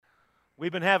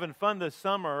We've been having fun this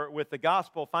summer with the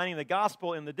gospel, finding the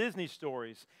gospel in the Disney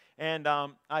stories. And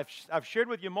I've shared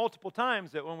with you multiple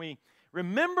times that when we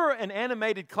remember an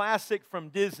animated classic from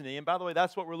Disney, and by the way,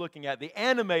 that's what we're looking at, the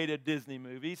animated Disney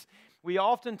movies, we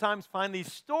oftentimes find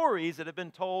these stories that have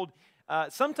been told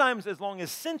sometimes as long as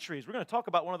centuries. We're going to talk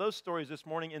about one of those stories this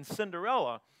morning in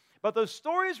Cinderella. But those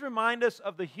stories remind us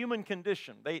of the human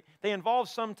condition. They involve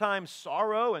sometimes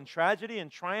sorrow and tragedy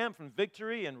and triumph and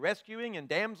victory and rescuing and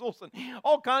damsels and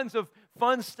all kinds of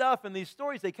fun stuff. And these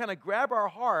stories, they kind of grab our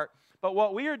heart. But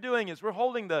what we are doing is we're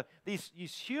holding these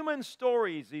human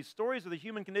stories, these stories of the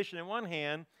human condition in one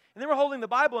hand, and then we're holding the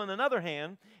Bible in another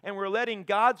hand, and we're letting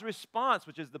God's response,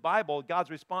 which is the Bible, God's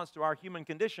response to our human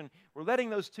condition, we're letting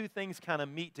those two things kind of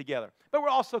meet together. But we're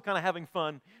also kind of having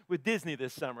fun with Disney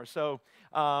this summer. So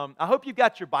I hope you've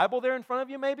got your Bible there in front of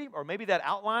you maybe, or maybe that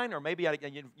outline, or maybe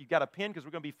you've got a pen because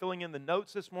we're going to be filling in the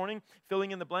notes this morning,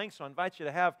 filling in the blanks. So I invite you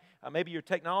to have maybe your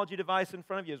technology device in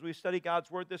front of you as we study God's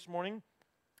Word this morning.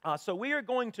 So we are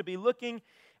going to be looking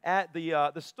at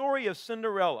the story of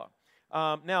Cinderella.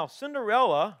 Now,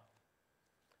 Cinderella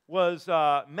was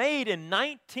made in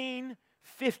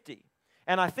 1950.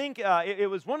 And I think it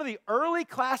was one of the early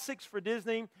classics for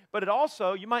Disney, but it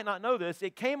also, you might not know this,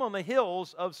 it came on the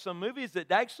heels of some movies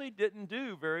that actually didn't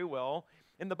do very well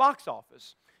in the box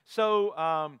office.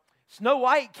 So Snow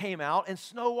White came out, and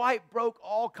Snow White broke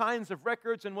all kinds of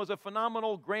records and was a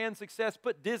phenomenal, grand success,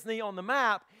 put Disney on the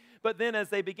map. But then as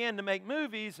they began to make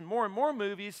movies and more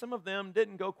movies, some of them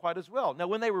didn't go quite as well. Now,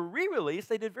 when they were re-released,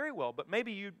 they did very well. But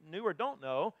maybe you knew or don't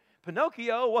know,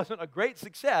 Pinocchio wasn't a great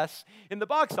success in the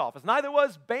box office. Neither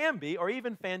was Bambi or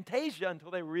even Fantasia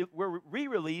until they were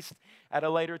re-released at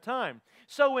a later time.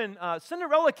 So when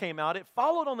Cinderella came out, it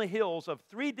followed on the heels of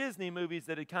 3 Disney movies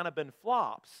that had kind of been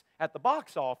flops at the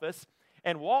box office.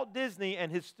 And Walt Disney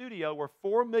and his studio were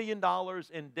 $4 million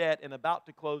in debt and about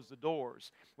to close the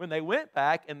doors. When they went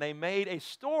back and they made a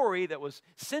story that was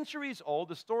centuries old,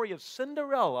 the story of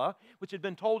Cinderella, which had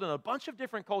been told in a bunch of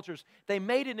different cultures, they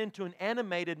made it into an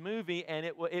animated movie, and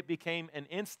it became an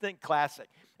instant classic.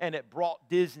 And it brought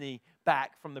Disney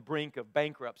back from the brink of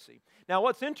bankruptcy. Now,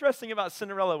 what's interesting about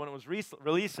Cinderella when it was released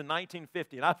in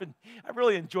 1950, and I've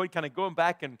really enjoyed kind of going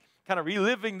back and kind of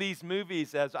reliving these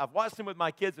movies as I've watched them with my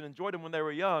kids and enjoyed them when they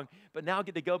were young, but now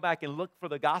get to go back and look for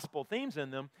the gospel themes in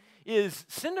them, is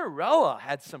Cinderella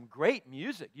had some great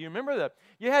music. You remember that?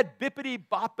 You had Bippity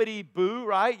Boppity Boo,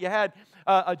 right? You had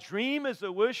a dream is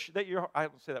a wish that your, I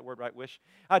don't say that word right, wish.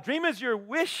 A dream is your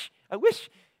wish,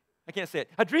 I can't say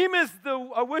it. A dream is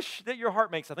a wish that your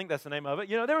heart makes. I think that's the name of it.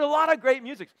 You know, there were a lot of great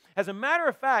music. As a matter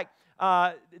of fact,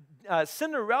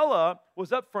 Cinderella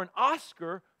was up for an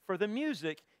Oscar for the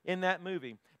music in that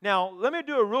movie. Now, let me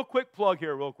do a real quick plug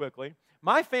here real quickly.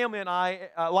 My family and I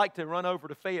like to run over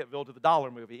to Fayetteville to the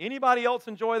Dollar Movie. Anybody else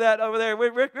enjoy that over there?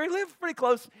 We live pretty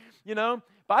close, you know.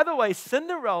 By the way,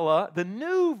 Cinderella, the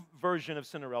new version of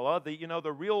Cinderella,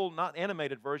 the real, not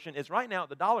animated version, is right now at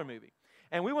the Dollar Movie.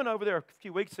 And we went over there a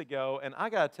few weeks ago, and I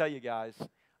got to tell you guys,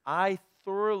 I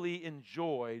thoroughly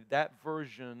enjoyed that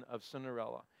version of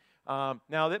Cinderella.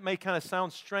 Now, that may kind of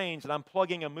sound strange that I'm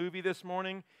plugging a movie this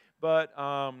morning, but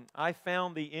I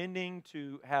found the ending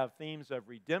to have themes of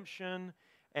redemption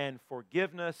and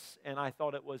forgiveness, and I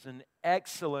thought it was an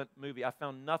excellent movie. I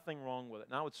found nothing wrong with it.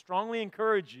 And I would strongly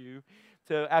encourage you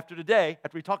to, after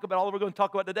we talk about all that we're going to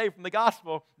talk about today from the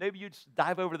gospel, maybe you just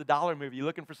dive over to the Dollar Movie. You're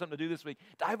looking for something to do this week.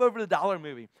 Dive over to the Dollar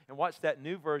Movie and watch that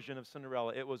new version of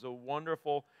Cinderella. It was a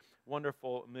wonderful,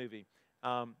 wonderful movie.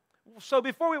 So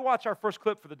before we watch our first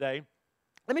clip for the day,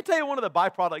 let me tell you one of the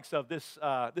byproducts of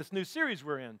this new series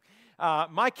we're in.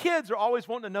 My kids are always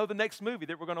wanting to know the next movie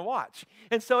that we're going to watch.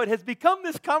 And so it has become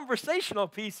this conversational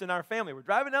piece in our family. We're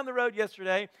driving down the road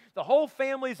yesterday. The whole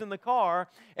family's in the car,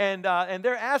 and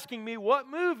they're asking me what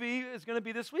movie is going to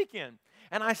be this weekend.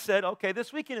 And I said, okay,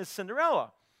 this weekend is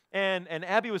Cinderella. And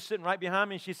Abby was sitting right behind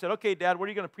me, and she said, okay, Dad, what are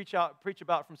you going to preach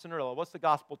about from Cinderella? What's the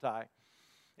gospel tie?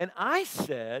 And I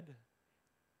said,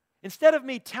 instead of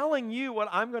me telling you what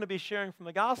I'm going to be sharing from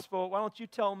the gospel, why don't you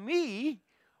tell me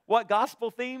what gospel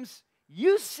themes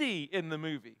you see in the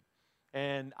movie?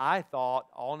 And I thought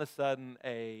all of a sudden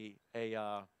a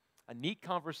neat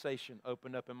conversation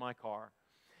opened up in my car.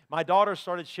 My daughter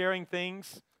started sharing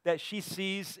things that she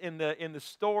sees in the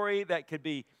story that could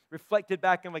be reflected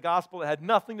back in the gospel that had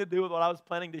nothing to do with what I was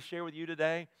planning to share with you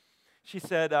today. She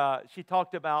said, she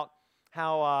talked about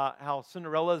how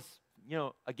Cinderella's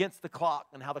against the clock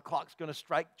and how the clock's going to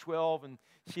strike 12. And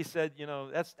she said,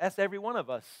 that's every one of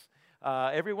us.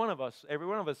 every one of us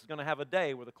is going to have a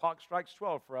day where the clock strikes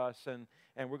 12 for us, and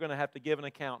we're going to have to give an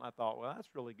account. And I thought, well, that's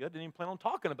really good. Didn't even plan on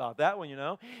talking about that one,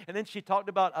 And then she talked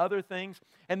about other things.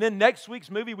 And then next week's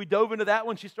movie, we dove into that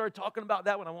one. She started talking about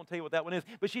that one. I won't tell you what that one is,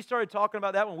 but she started talking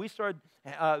about that one. We started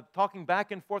talking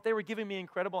back and forth. They were giving me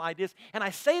incredible ideas. And I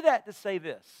say that to say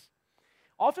this.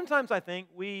 Oftentimes, I think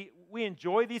we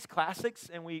enjoy these classics,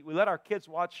 and we let our kids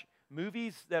watch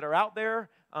movies that are out there.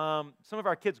 Some of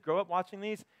our kids grow up watching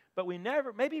these, but we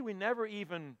never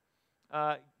even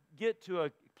get to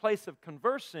a place of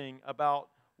conversing about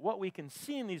what we can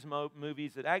see in these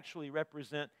movies that actually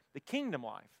represent the kingdom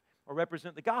life, or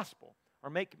represent the gospel,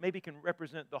 or maybe can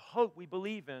represent the hope we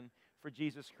believe in for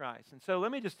Jesus Christ. And so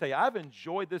let me just tell you, I've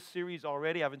enjoyed this series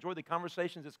already. I've enjoyed the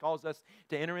conversations it's caused us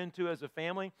to enter into as a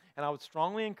family, and I would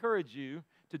strongly encourage you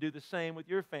to do the same with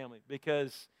your family,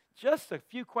 because just a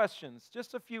few questions,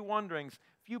 just a few wonderings,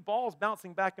 a few balls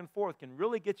bouncing back and forth can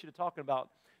really get you to talking about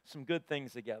some good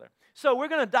things together. So we're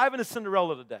going to dive into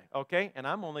Cinderella today, okay? And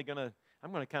I'm going to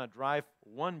kind of drive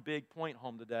one big point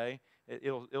home today.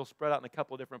 It'll spread out in a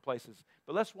couple of different places.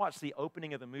 But let's watch the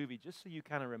opening of the movie just so you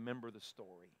kind of remember the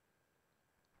story.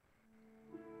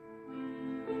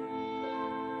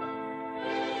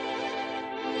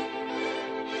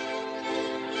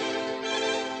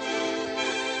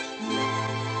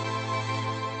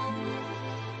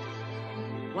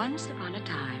 Once upon a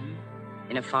time,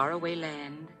 in a faraway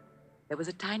land, there was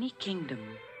a tiny kingdom.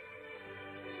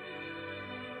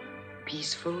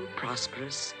 Peaceful,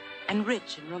 prosperous, and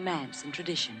rich in romance and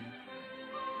tradition.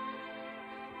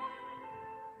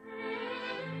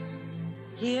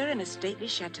 Here in a stately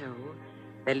chateau,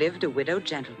 there lived a widowed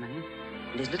gentleman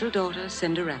and his little daughter,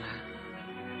 Cinderella.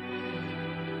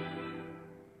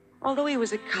 Although he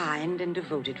was a kind and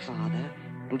devoted father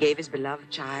and gave his beloved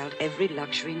child every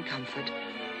luxury and comfort,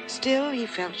 still he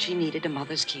felt she needed a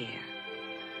mother's care.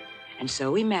 And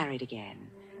so he married again,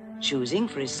 choosing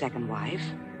for his second wife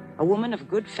a woman of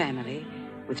good family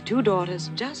with two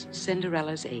daughters just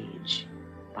Cinderella's age,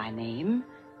 by name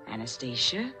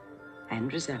Anastasia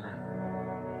and Rosella.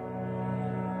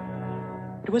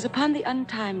 It was upon the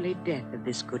untimely death of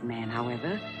this good man,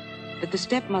 however, that the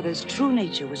stepmother's true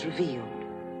nature was revealed.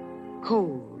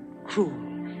 Cold, cruel,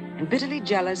 and bitterly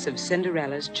jealous of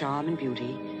Cinderella's charm and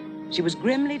beauty, she was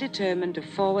grimly determined to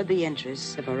forward the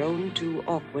interests of her own two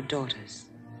awkward daughters.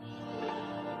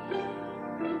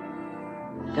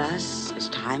 Thus, as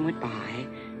time went by,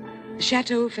 the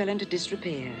chateau fell into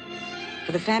disrepair,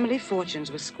 for the family fortunes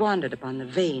were squandered upon the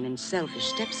vain and selfish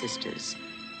stepsisters,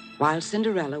 while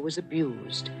Cinderella was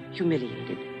abused,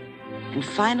 humiliated, and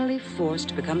finally forced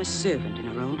to become a servant in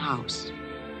her own house.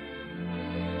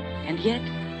 And yet,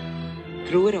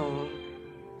 through it all,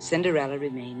 Cinderella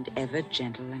remained ever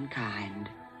gentle and kind.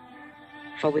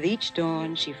 For with each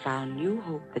dawn, she found new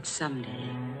hope that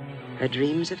someday her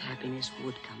dreams of happiness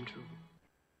would come true.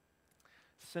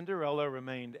 Cinderella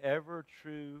remained ever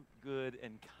true, good,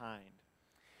 and kind.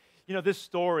 This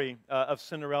story of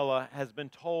Cinderella has been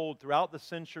told throughout the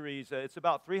centuries. It's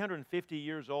about 350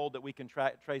 years old that we can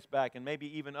trace back, and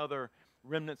maybe even other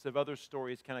remnants of other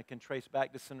stories kind of can trace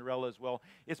back to Cinderella as well.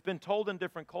 It's been told in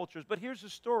different cultures, but here's the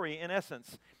story in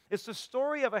essence. It's the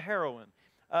story of a heroine,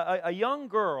 a young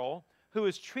girl who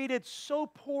is treated so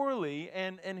poorly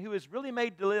and who is really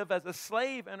made to live as a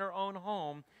slave in her own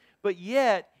home, but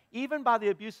yet, even by the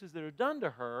abuses that are done to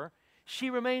her, she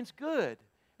remains good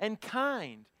and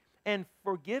kind and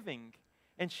forgiving,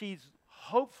 and she's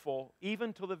hopeful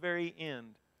even till the very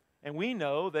end. And we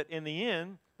know that in the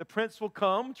end, the prince will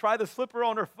come, try to slip her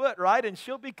on her foot, right? And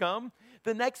she'll become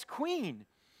the next queen.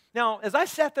 Now, as I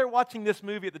sat there watching this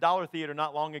movie at the Dollar Theater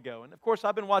not long ago, and of course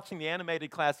I've been watching the animated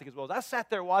classic as well, as I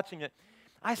sat there watching it,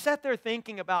 I sat there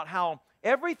thinking about how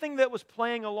everything that was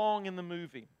playing along in the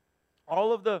movie,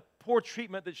 all of the poor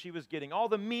treatment that she was getting, all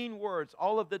the mean words,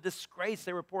 all of the disgrace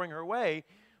they were pouring her way,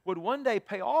 would one day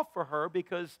pay off for her,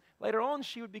 because later on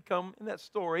she would become, in that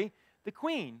story, the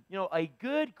queen, a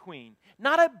good queen,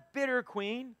 not a bitter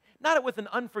queen, not with an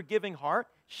unforgiving heart.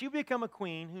 She would become a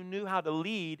queen who knew how to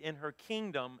lead in her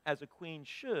kingdom as a queen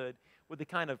should, with the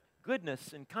kind of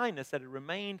goodness and kindness that had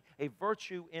remained a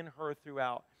virtue in her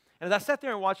throughout. And as I sat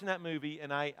there and watching that movie,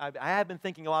 and I had been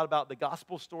thinking a lot about the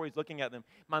gospel stories, looking at them,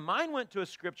 my mind went to a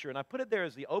scripture, and I put it there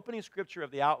as the opening scripture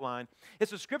of the outline.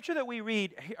 It's a scripture that we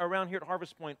read around here at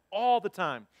Harvest Point all the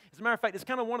time. As a matter of fact, it's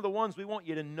kind of one of the ones we want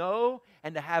you to know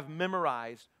and to have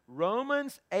memorized.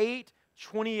 Romans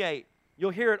 8:28. You'll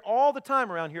hear it all the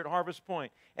time around here at Harvest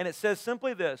Point. And it says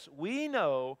simply this: we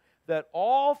know that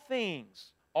all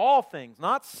things,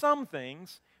 not some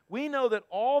things, we know that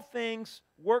all things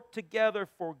work together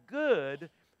for good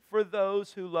for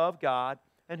those who love God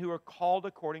and who are called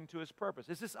according to His purpose.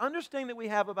 It's this understanding that we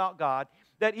have about God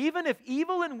that even if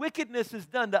evil and wickedness is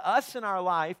done to us in our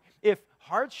life, if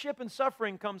hardship and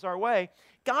suffering comes our way,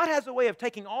 God has a way of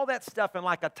taking all that stuff and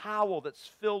like a towel that's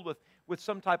filled with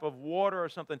some type of water or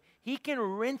something, He can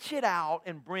wrench it out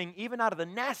and bring, even out of the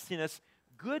nastiness,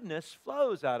 goodness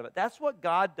flows out of it. That's what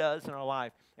God does in our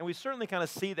life. And we certainly kind of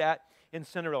see that in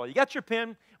Cinderella. You got your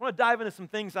pen? I want to dive into some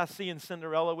things I see in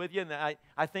Cinderella with you, and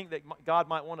I think that God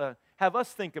might want to have us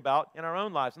think about in our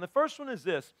own lives. And the first one is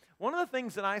this. One of the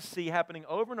things that I see happening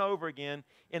over and over again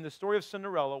in the story of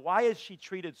Cinderella, why is she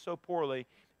treated so poorly?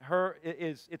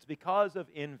 It's because of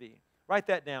envy. Write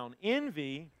that down.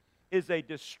 Envy is a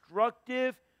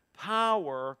destructive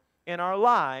power in our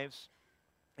lives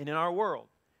and in our world.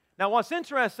 Now, what's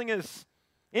interesting is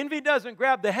envy doesn't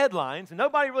grab the headlines, and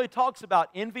nobody really talks about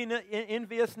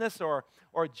enviousness or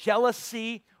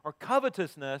jealousy or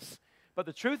covetousness. But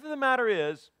the truth of the matter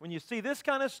is, when you see this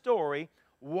kind of story,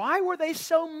 why were they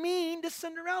so mean to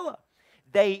Cinderella?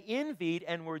 They envied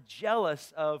and were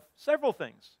jealous of several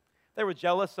things. They were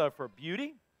jealous of her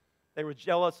beauty. They were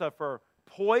jealous of her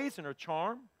poise and her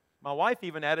charm. My wife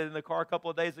even added in the car a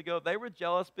couple of days ago, they were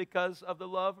jealous because of the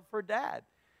love of her dad.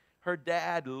 Her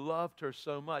dad loved her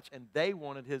so much, and they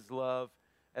wanted his love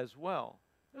as well.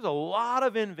 There's a lot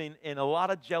of envy and a lot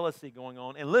of jealousy going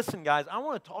on. And listen, guys, I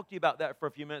want to talk to you about that for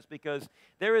a few minutes because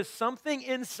there is something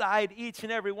inside each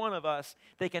and every one of us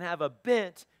that can have a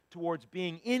bent towards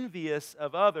being envious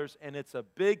of others, and it's a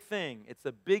big thing. It's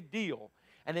a big deal.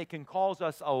 And it can cause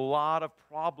us a lot of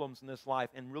problems in this life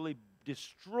and really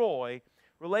destroy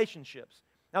relationships.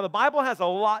 Now, the Bible has a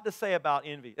lot to say about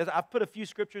envy. I've put a few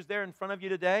scriptures there in front of you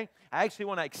today. I actually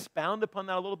want to expound upon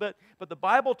that a little bit. But the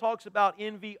Bible talks about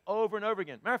envy over and over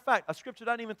again. Matter of fact, a scripture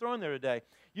I didn't even throw in there today.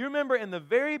 You remember in the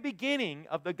very beginning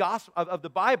of the gospel of the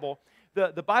Bible,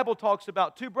 the Bible talks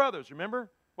about two brothers. Remember?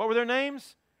 What were their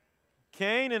names?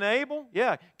 Cain and Abel?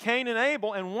 Yeah, Cain and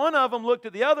Abel. And one of them looked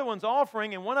at the other one's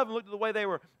offering, and one of them looked at the way they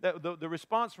were, the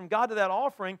response from God to that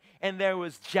offering, and there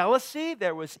was jealousy,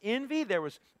 there was envy, there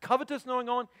was covetousness going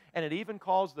on, and it even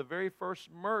caused the very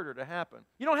first murder to happen.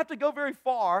 You don't have to go very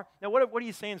far. Now, what are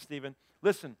you saying, Stephen?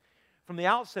 Listen, from the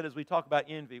outset as we talk about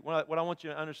envy, what I want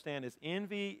you to understand is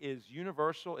envy is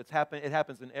universal. It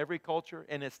happens in every culture,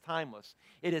 and it's timeless.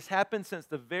 It has happened since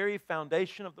the very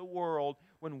foundation of the world.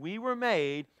 When we were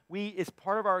made, it's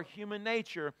part of our human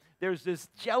nature. There's this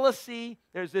jealousy,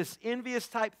 there's this envious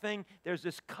type thing, there's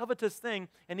this covetous thing.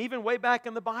 And even way back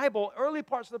in the Bible, early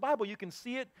parts of the Bible, you can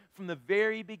see it from the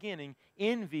very beginning.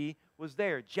 Envy was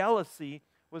there. Jealousy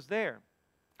was there.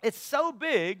 It's so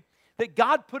big that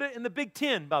God put it in the Big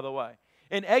Ten, by the way.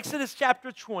 In Exodus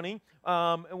chapter 20,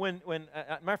 matter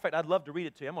of fact, I'd love to read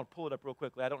it to you. I'm going to pull it up real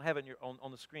quickly. I don't have it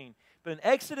on the screen. But in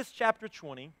Exodus chapter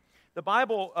 20, the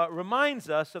Bible reminds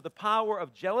us of the power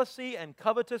of jealousy and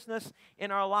covetousness in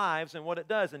our lives and what it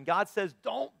does. And God says,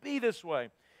 don't be this way.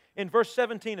 In verse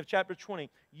 17 of chapter 20,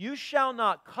 you shall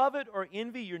not covet or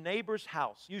envy your neighbor's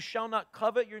house. You shall not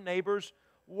covet your neighbor's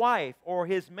wife or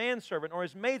his manservant or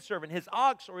his maidservant, his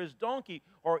ox or his donkey,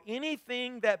 or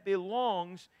anything that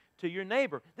belongs to your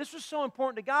neighbor. This was so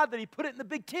important to God that He put it in the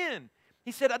Big Ten.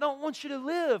 He said, I don't want you to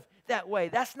live that way.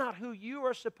 That's not who you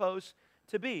are supposed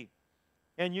to be.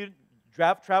 And you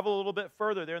travel a little bit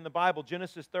further there in the Bible,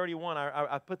 Genesis 31.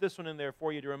 I put this one in there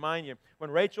for you to remind you. When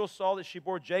Rachel saw that she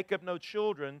bore Jacob no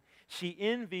children, she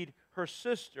envied her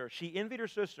sister. She envied her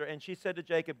sister, and she said to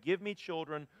Jacob, give me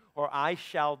children or I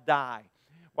shall die.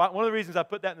 One of the reasons I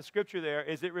put that in the scripture there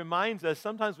is it reminds us,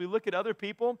 sometimes we look at other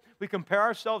people, we compare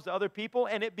ourselves to other people,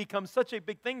 and it becomes such a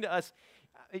big thing to us.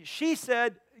 She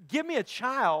said, give me a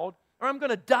child or I'm going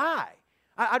to die.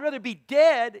 I'd rather be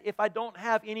dead if I don't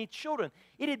have any children.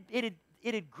 It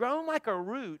had grown like a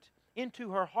root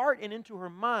into her heart and into her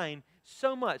mind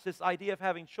so much, this idea of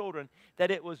having children, that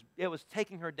it was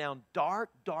taking her down dark,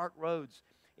 dark roads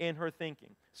in her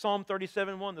thinking. Psalm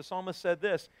 37:1, the psalmist said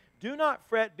this, do not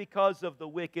fret because of the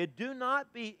wicked. Do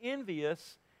not be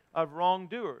envious of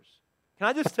wrongdoers. Can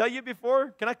I just tell you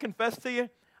can I confess to you?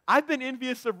 I've been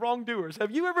envious of wrongdoers.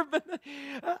 Have you ever been?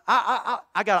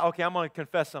 I'm going to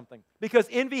confess something. Because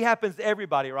envy happens to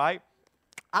everybody, right?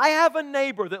 I have a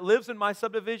neighbor that lives in my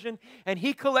subdivision, and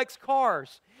he collects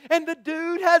cars. And the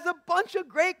dude has a bunch of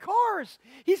great cars.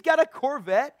 He's got a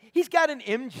Corvette. He's got an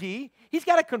MG. He's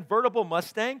got a convertible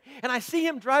Mustang. And I see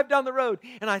him drive down the road,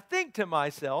 and I think to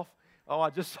myself, I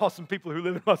just saw some people who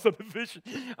live in my subdivision.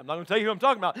 I'm not going to tell you who I'm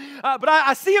talking about. But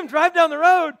I see him drive down the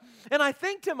road, and I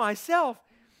think to myself,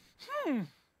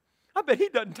 I bet he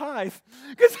doesn't tithe.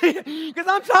 Because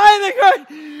I'm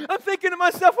tithing. I'm thinking to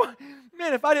myself, well,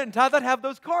 Man, if I didn't tithe, I'd have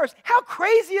those cars. How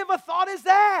crazy of a thought is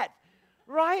that?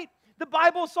 Right? The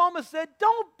Bible psalmist said,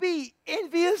 don't be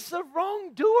envious of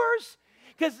wrongdoers.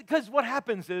 Because what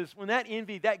happens is when that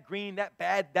envy, that green, that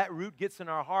bad, that root gets in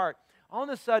our heart, all of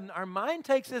a sudden our mind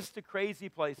takes us to crazy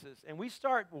places and we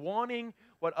start wanting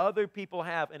what other people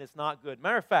have, and it's not good.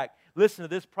 Matter of fact, listen to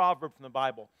this proverb from the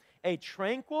Bible. A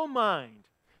tranquil mind,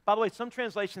 by the way, some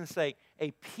translations say a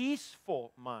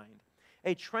peaceful mind.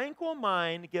 A tranquil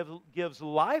mind gives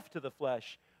life to the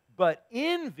flesh, but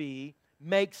envy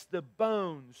makes the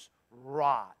bones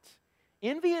rot.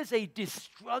 Envy is a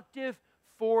destructive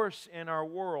force in our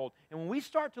world. And when we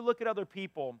start to look at other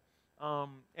people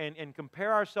and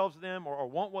compare ourselves to them or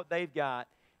want what they've got,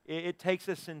 it takes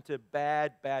us into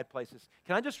bad, bad places.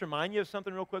 Can I just remind you of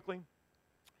something real quickly?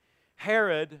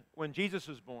 Herod, when Jesus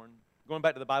was born, going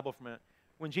back to the Bible for a minute,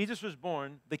 when Jesus was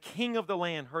born, the king of the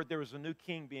land heard there was a new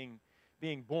king being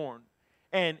born.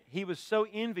 And he was so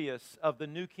envious of the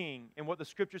new king and what the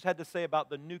scriptures had to say about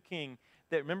the new king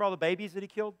that, remember all the babies that he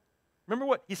killed? Remember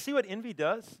what? You see what envy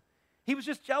does? He was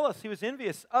just jealous. He was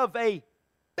envious of a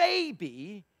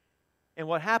baby. And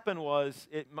what happened was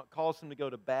it caused him to go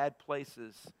to bad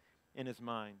places in his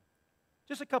mind.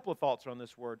 Just a couple of thoughts on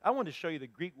this word. I wanted to show you the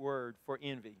Greek word for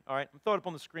envy. All right, I'm throwing it up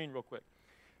on the screen real quick.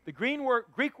 The Greek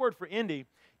word for envy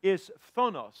is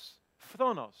phonos.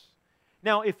 Phonos.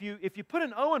 Now, if you put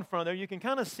an O in front of there, you can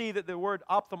kind of see that the word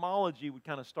ophthalmology would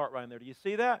kind of start right in there. Do you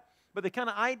see that? But the kind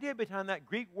of idea behind that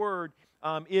Greek word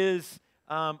is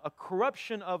a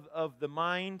corruption of the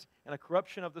mind and a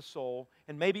corruption of the soul,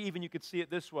 and maybe even you could see it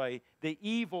this way, the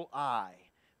evil eye.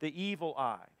 The evil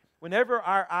eye. Whenever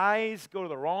our eyes go to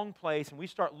the wrong place and we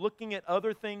start looking at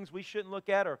other things we shouldn't look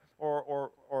at,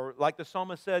 or like the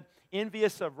psalmist said,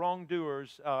 envious of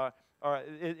wrongdoers,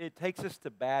 it takes us to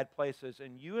bad places.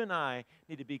 And you and I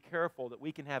need to be careful that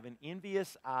we can have an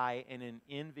envious eye and an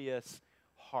envious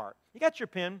heart. You got your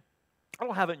pen? I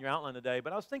don't have it in your outline today,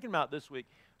 but I was thinking about this week.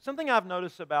 Something I've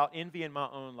noticed about envy in my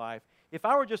own life, if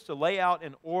I were just to lay out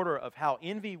an order of how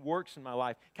envy works in my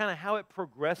life, kind of how it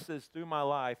progresses through my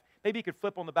life, maybe you could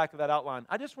flip on the back of that outline.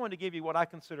 I just wanted to give you what I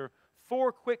consider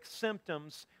 4 quick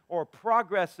symptoms or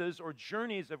progresses or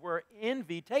journeys of where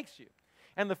envy takes you.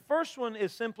 And the first one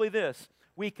is simply this.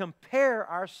 We compare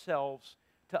ourselves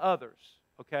to others,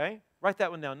 okay? Write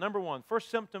that one down. Number 1, first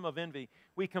symptom of envy.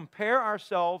 We compare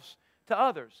ourselves to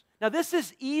others. Now, this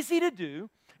is easy to do,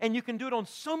 and you can do it on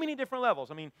so many different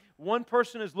levels. I mean, one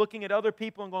person is looking at other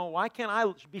people and going, why can't I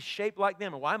be shaped like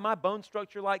them? And why my bone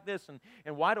structure like this?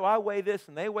 And why do I weigh this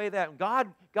and they weigh that? And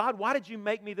God, why did you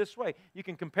make me this way? You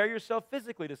can compare yourself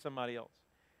physically to somebody else.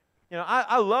 You know,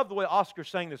 I love the way Oscar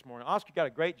sang this morning. Oscar got a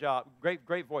great job,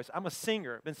 great voice. I'm a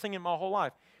singer. I've been singing my whole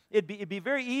life. It'd be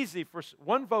very easy for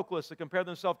one vocalist to compare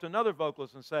themselves to another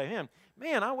vocalist and say,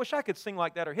 man, I wish I could sing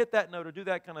like that or hit that note or do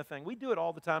that kind of thing. We do it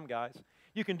all the time, guys.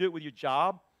 You can do it with your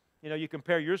job. You know, you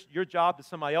compare your job to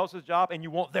somebody else's job and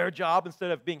you want their job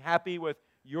instead of being happy with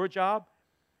your job.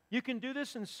 You can do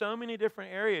this in so many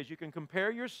different areas. You can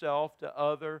compare yourself to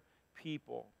other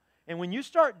people. And when you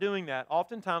start doing that,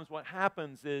 oftentimes what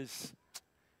happens is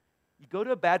you go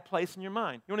to a bad place in your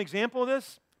mind. You want an example of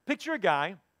this? Picture a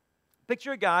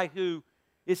guy who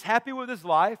is happy with his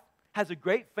life, has a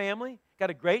great family, got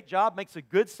a great job, makes a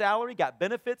good salary, got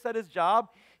benefits at his job.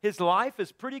 His life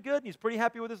is pretty good, and he's pretty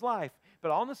happy with his life. But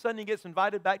all of a sudden, he gets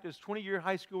invited back to his 20-year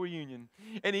high school reunion.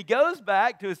 And he goes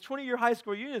back to his 20-year high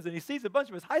school reunions, and he sees a bunch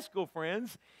of his high school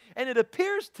friends, and it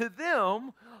appears to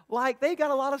them like they got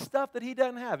a lot of stuff that he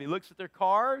doesn't have. He looks at their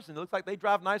cars, and it looks like they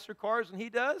drive nicer cars than he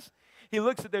does. He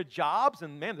looks at their jobs,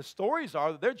 and man, the stories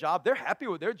are that they're happy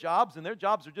with their jobs, and their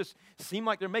jobs seem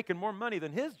like they're making more money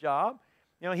than his job.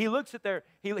 You know, he looks at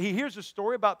he hears a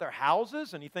story about their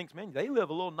houses, and he thinks, man, they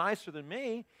live a little nicer than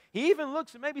me. He even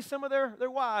looks at maybe some of their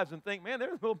wives and thinks, man,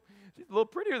 she's a little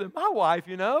prettier than my wife,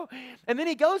 you know. And then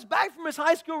he goes back from his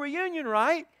high school reunion,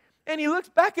 right? And he looks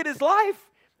back at his life,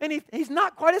 and he's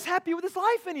not quite as happy with his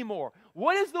life anymore.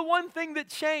 What is the one thing that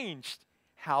changed?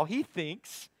 How he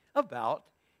thinks about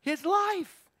his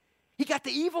life. He got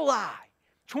the evil eye.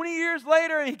 20 years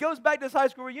later, and he goes back to his high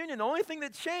school reunion. The only thing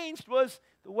that changed was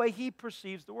the way he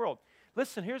perceives the world.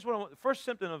 Listen, here's what the first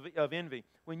symptom of envy.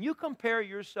 When you compare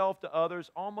yourself to others,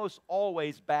 almost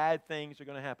always bad things are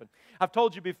going to happen. I've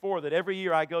told you before that every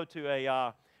year I go to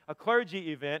a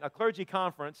clergy event, a clergy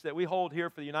conference that we hold here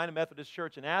for the United Methodist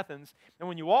Church in Athens. And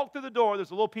when you walk through the door,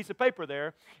 there's a little piece of paper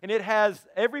there, and it has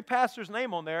every pastor's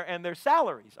name on there and their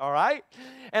salaries, all right?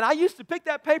 And I used to pick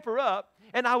that paper up,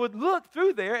 And I would look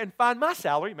through there and find my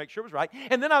salary, make sure it was right.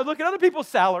 And then I would look at other people's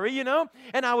salary,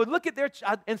 and I would look at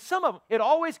and some of them, it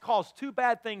always caused two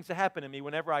bad things to happen to me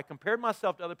whenever I compared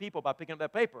myself to other people by picking up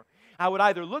that paper. I would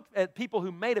either look at people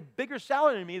who made a bigger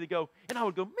salary than me and I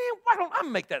would go, man, why don't I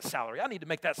make that salary? I need to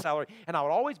make that salary. And I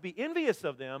would always be envious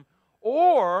of them.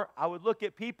 Or I would look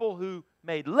at people who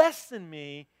made less than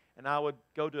me, and I would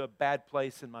go to a bad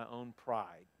place in my own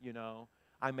pride,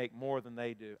 I make more than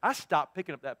they do. I stopped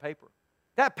picking up that paper.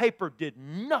 That paper did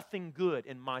nothing good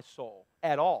in my soul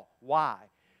at all. Why?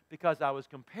 Because I was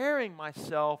comparing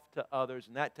myself to others,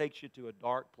 and that takes you to a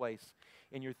dark place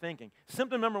in your thinking.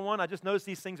 Symptom number one, I just noticed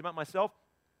these things about myself.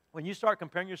 When you start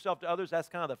comparing yourself to others, that's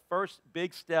kind of the first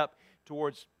big step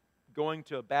towards going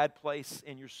to a bad place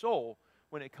in your soul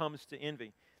when it comes to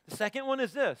envy. The second one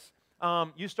is this.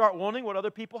 You start wanting what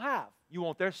other people have. You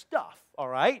want their stuff, all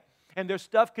right? And their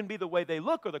stuff can be the way they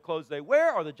look or the clothes they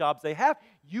wear or the jobs they have.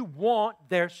 You want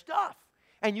their stuff.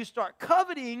 And you start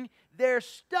coveting their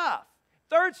stuff.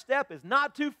 Third step is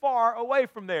not too far away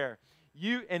from there.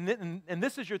 And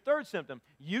this is your third symptom.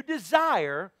 You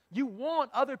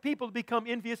want other people to become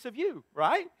envious of you,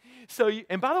 right?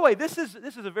 And by the way, this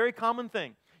is a very common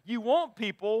thing. You want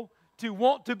people to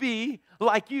want to be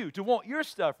like you, to want your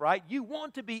stuff, right? You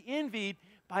want to be envied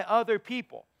by other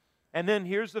people. And then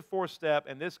here's the fourth step,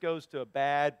 and this goes to a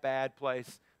bad, bad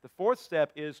place. The fourth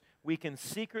step is we can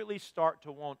secretly start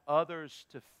to want others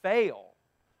to fail.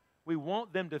 We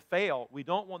want them to fail. We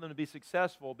don't want them to be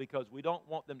successful because we don't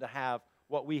want them to have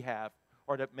what we have,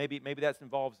 or that maybe that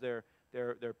involves their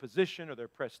position or their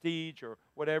prestige or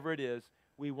whatever it is.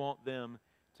 We want them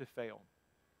to fail.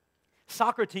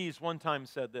 Socrates one time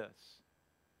said this: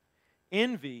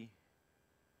 envy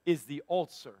is the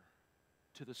ulcer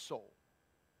to the soul.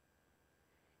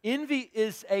 Envy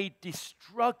is a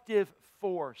destructive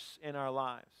force in our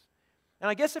lives. And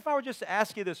I guess if I were just to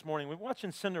ask you this morning, we're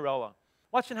watching Cinderella,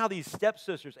 watching how these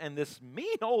stepsisters and this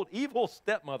mean old evil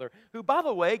stepmother, who, by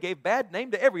the way, gave bad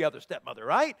name to every other stepmother,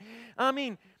 right? I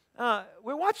mean,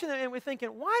 we're watching it and we're thinking,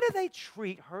 why do they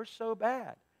treat her so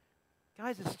bad?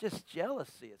 Guys, it's just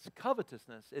jealousy, it's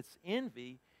covetousness, it's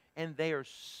envy, and they are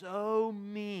so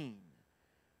mean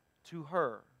to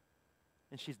her,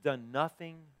 and she's done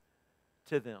nothing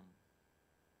to them.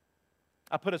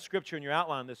 I put a scripture in your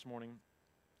outline this morning,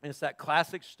 and it's that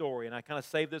classic story, and I kind of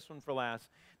saved this one for last,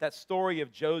 that story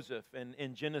of Joseph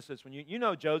in Genesis. When you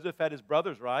know Joseph had his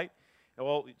brothers, right?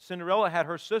 Well, Cinderella had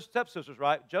her stepsisters,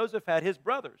 right? Joseph had his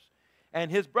brothers, and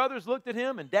his brothers looked at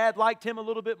him, and Dad liked him a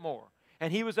little bit more.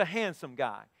 And he was a handsome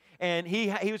guy. And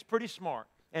he was pretty smart.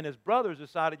 And his brothers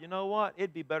decided, you know what?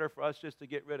 It'd be better for us just to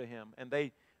get rid of him. And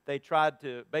they tried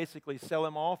to basically sell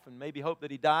him off and maybe hope that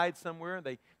he died somewhere.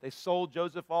 They sold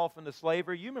Joseph off into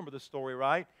slavery. You remember the story,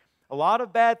 right? A lot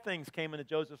of bad things came into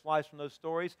Joseph's life from those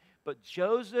stories. But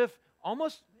Joseph,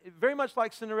 almost very much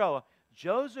like Cinderella,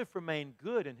 Joseph remained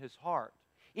good in his heart.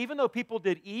 Even though people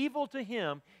did evil to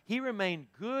him, he remained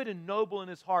good and noble in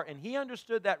his heart. And he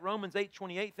understood that Romans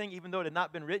 8:28 thing, even though it had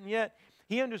not been written yet.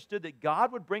 He understood that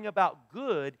God would bring about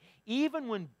good even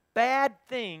when bad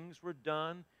things were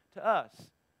done to us.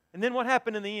 And then what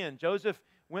happened in the end? Joseph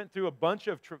went through a bunch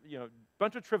of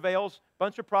travails,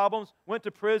 bunch of problems, went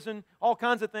to prison, all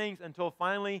kinds of things, until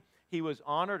finally he was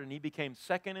honored and he became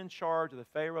second in charge of the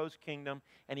Pharaoh's kingdom,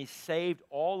 and he saved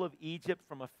all of Egypt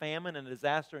from a famine and a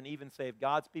disaster, and even saved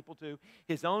God's people too.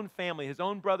 His own family, his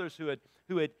own brothers who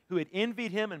had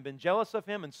envied him and been jealous of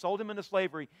him and sold him into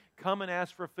slavery, come and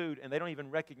ask for food, and they don't even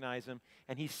recognize him.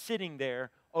 And he's sitting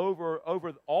there over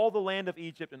all the land of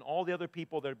Egypt and all the other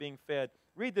people that are being fed.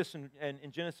 Read this in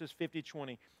Genesis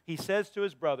 50:20. He says to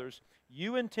his brothers,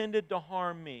 "You intended to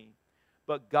harm me,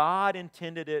 but God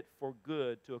intended it for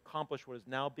good to accomplish what is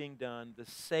now being done, the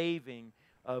saving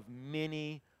of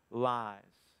many lives."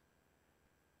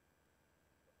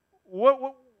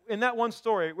 In that one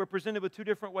story, we're presented with two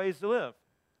different ways to live.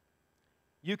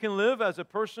 You can live as a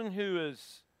person who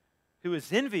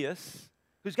is envious,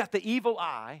 who's got the evil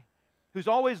eye, who's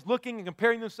always looking and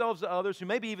comparing themselves to others, who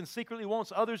maybe even secretly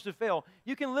wants others to fail.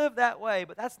 You can live that way,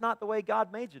 but that's not the way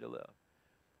God made you to live.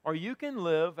 Or you can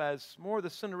live as more the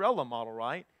Cinderella model,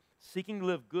 right? Seeking to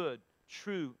live good,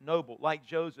 true, noble, like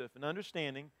Joseph, and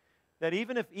understanding that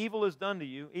even if evil is done to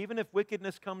you, even if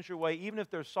wickedness comes your way, even if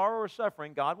there's sorrow or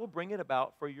suffering, God will bring it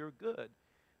about for your good.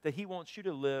 That He wants you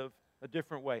to live a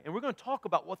different way. And we're going to talk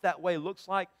about what that way looks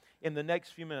like in the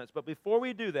next few minutes. But before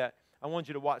we do that, I want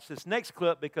you to watch this next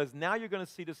clip, because now you're going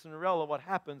to see to Cinderella what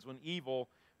happens when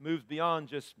evil moves beyond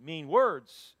just mean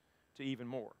words to even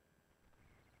more.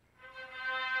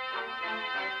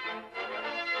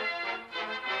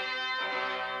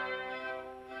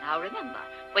 Now remember,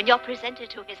 when you're presented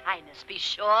to His Highness, be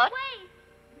sure... Wait.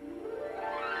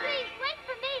 Please, wait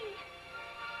for me.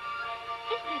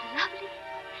 Isn't it lovely?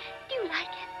 Do you like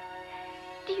it?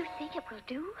 Do you think it will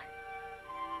do?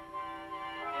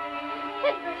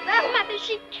 Mother,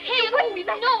 she can't.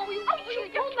 No, you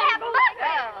don't have Mother.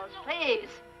 Girls, please.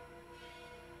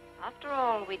 After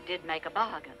all, we did make a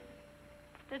bargain,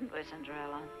 didn't we,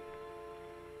 Cinderella?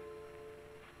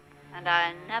 And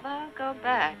I never go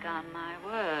back on my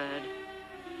word.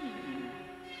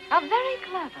 How very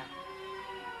clever.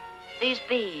 These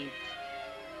beads,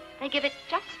 they give it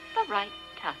just the right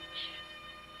touch.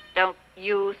 Don't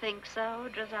you think so,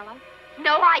 Drizella?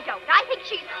 No, I don't. I think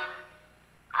she's...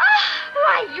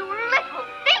 why, you little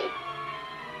thief!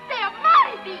 They're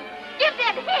my beads. Give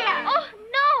them here. Oh,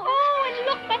 no. Oh, and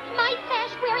look, that's my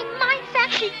sash wearing my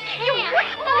sash. She can't. You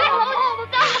wouldn't. Oh,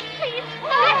 God, please.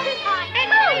 This is mine. And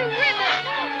my ribbon.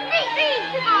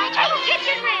 These are mine. Take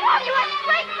kitchen ring. Oh, you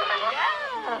ungrateful.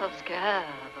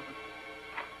 Girls.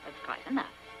 That's quite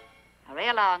enough. Hurry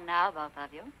along now, both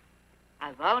of you.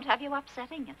 I won't have you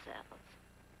upsetting yourselves.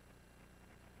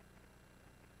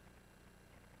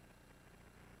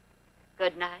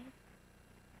 Good night.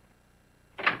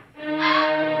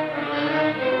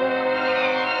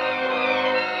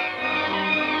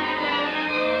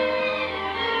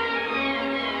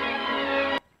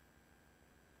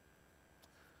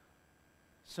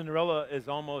 Cinderella is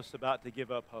almost about to give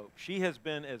up hope. She has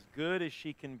been as good as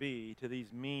she can be to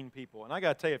these mean people. And I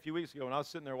got to tell you, a few weeks ago when I was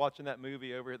sitting there watching that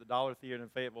movie over at the Dollar Theater in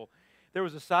Fayetteville, there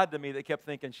was a side to me that kept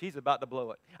thinking, she's about to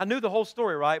blow it. I knew the whole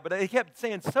story, right? But they kept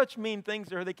saying such mean things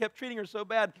to her. They kept treating her so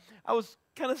bad. I was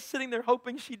kind of sitting there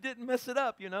hoping she didn't mess it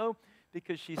up,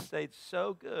 because she stayed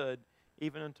so good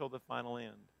even until the final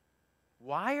end.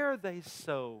 Why are they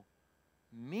so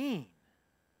mean?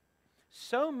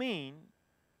 So mean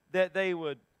that they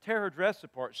would tear her dress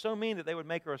apart, so mean that they would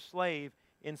make her a slave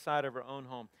inside of her own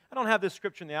home. I don't have this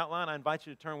scripture in the outline. I invite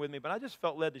you to turn with me, but I just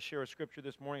felt led to share a scripture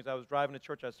this morning as I was driving to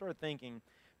church. I started thinking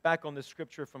back on this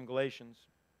scripture from Galatians.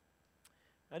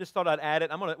 I just thought I'd add it.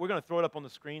 We're going to throw it up on the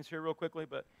screens here real quickly,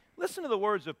 but listen to the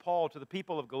words of Paul to the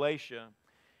people of Galatia.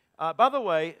 By the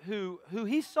way, who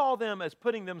he saw them as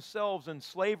putting themselves in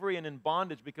slavery and in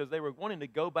bondage because they were wanting to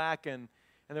go back and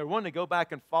they were wanting to go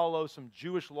back and follow some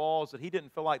Jewish laws that he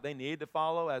didn't feel like they needed to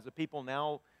follow as a people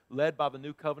now led by the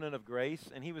new covenant of grace.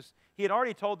 And he had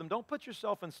already told them, don't put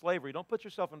yourself in slavery. Don't put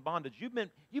yourself in bondage. You've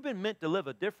been meant to live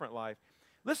a different life.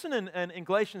 Listen in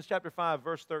Galatians chapter 5,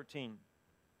 verse 13.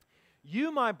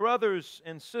 You, my brothers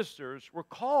and sisters, were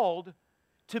called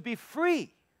to be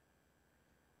free.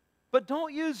 But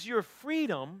don't use your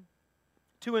freedom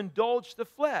to indulge the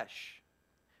flesh.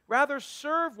 Rather,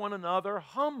 serve one another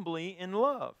humbly in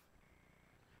love.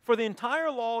 For the entire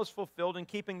law is fulfilled in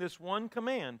keeping this one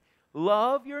command: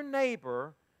 love your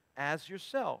neighbor as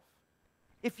yourself.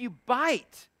 If you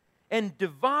bite and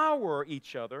devour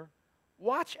each other,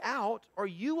 watch out, or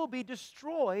you will be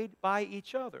destroyed by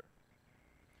each other.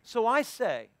 So I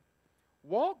say,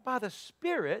 walk by the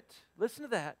Spirit, listen to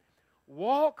that,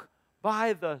 walk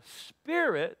by the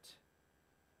Spirit,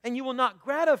 and you will not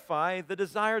gratify the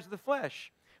desires of the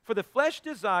flesh. For the flesh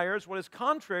desires what is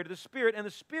contrary to the Spirit, and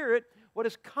the Spirit what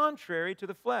is contrary to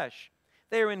the flesh.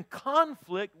 They are in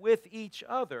conflict with each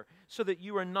other, so that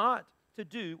you are not to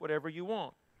do whatever you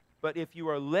want. But if you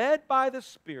are led by the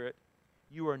Spirit,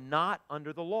 you are not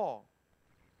under the law.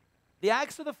 The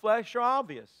acts of the flesh are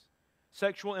obvious: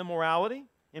 sexual immorality,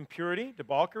 impurity,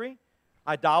 debauchery,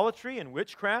 idolatry and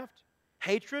witchcraft,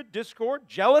 hatred, discord,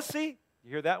 jealousy, you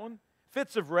hear that one?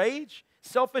 Fits of rage,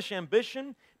 selfish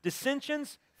ambition,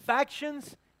 dissensions,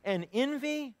 factions, and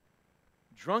envy,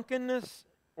 drunkenness,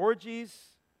 orgies,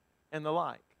 and the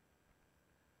like.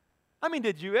 I mean,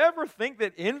 did you ever think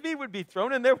that envy would be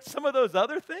thrown in there with some of those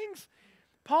other things?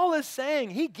 Paul is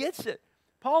saying, he gets it.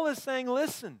 Paul is saying,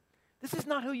 listen, this is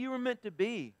not who you were meant to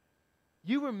be.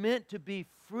 You were meant to be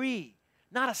free,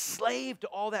 not a slave to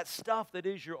all that stuff that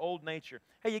is your old nature.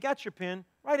 Hey, you got your pen?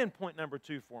 Write in point number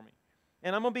 2 for me.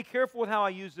 And I'm going to be careful with how I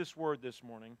use this word this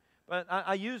morning, but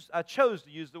I chose to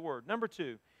use the word. Number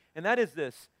 2, and that is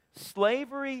this: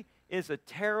 slavery is a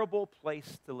terrible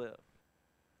place to live.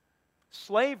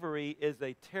 Slavery is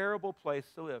a terrible place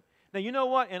to live. Now, you know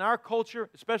what? In our culture,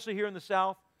 especially here in the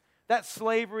South, that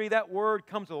slavery, that word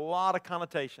comes with a lot of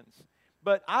connotations.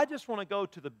 But I just want to go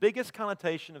to the biggest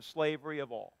connotation of slavery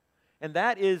of all, and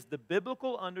that is the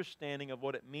biblical understanding of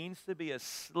what it means to be a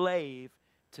slave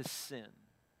to sin.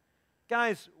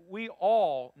 Guys, we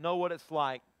all know what it's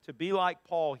like to be like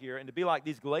Paul here and to be like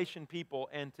these Galatian people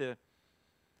and to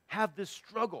have this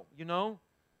struggle,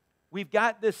 we've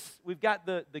got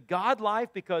the God life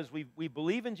because we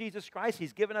believe in Jesus Christ.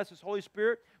 He's given us His Holy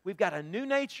Spirit. We've got a new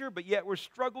nature, but yet we're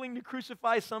struggling to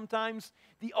crucify sometimes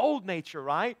the old nature,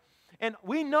 right? And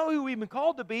we know who we've been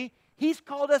called to be. He's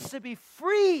called us to be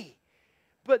free.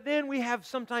 But then we have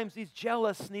sometimes these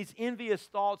jealous and these envious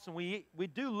thoughts, and we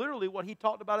do literally what He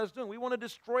talked about us doing. We want to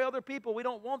destroy other people. We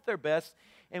don't want their best,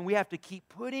 and we have to keep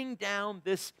putting down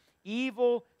this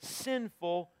evil,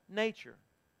 sinful nature.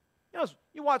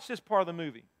 You watch this part of the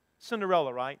movie,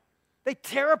 Cinderella, right? They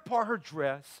tear apart her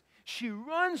dress. She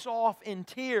runs off in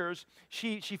tears.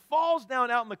 She falls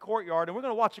down out in the courtyard, and we're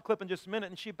going to watch a clip in just a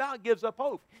minute, and she about gives up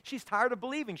hope. She's tired of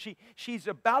believing. She's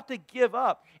about to give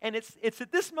up. And it's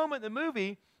at this moment in the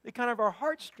movie that kind of our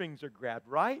heartstrings are grabbed,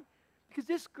 right? Because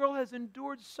this girl has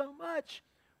endured so much.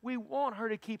 We want her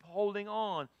to keep holding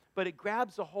on, but it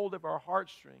grabs a hold of our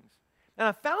heartstrings. And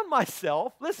I found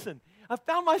myself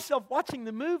watching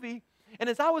the movie, and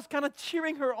as I was kind of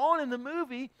cheering her on in the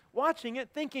movie, watching it,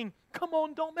 thinking, come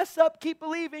on, don't mess up, keep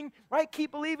believing, right?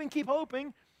 Keep believing, keep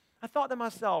hoping. I thought to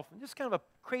myself, and just kind of a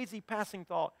crazy passing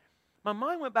thought, my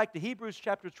mind went back to Hebrews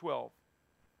chapter 12.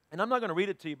 And I'm not going to read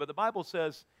it to you, but the Bible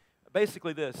says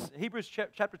basically this. Hebrews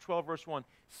chapter 12, verse 1.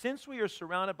 Since we are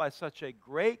surrounded by such a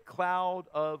great cloud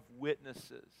of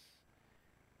witnesses.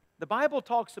 The Bible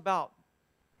talks about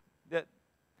that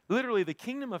literally the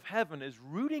kingdom of heaven is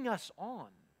rooting us on.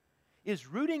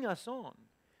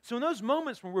 So in those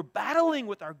moments when we're battling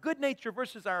with our good nature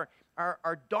versus our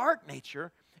dark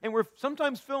nature, and we're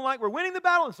sometimes feeling like we're winning the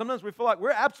battle, and sometimes we feel like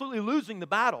we're absolutely losing the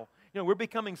battle. We're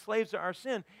becoming slaves to our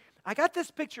sin. I got this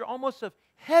picture almost of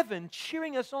heaven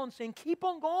cheering us on, saying, keep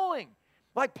on going.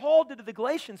 Like Paul did to the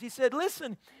Galatians. He said,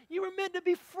 listen, you were meant to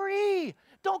be free.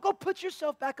 Don't go put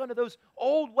yourself back under those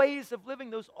old ways of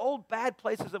living, those old bad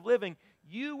places of living.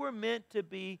 You were meant to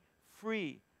be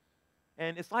free.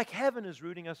 And it's like heaven is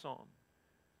rooting us on.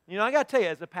 I got to tell you,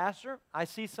 as a pastor, I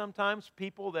see sometimes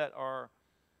people that are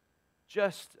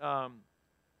just,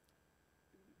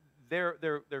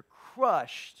 they're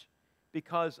crushed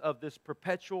because of this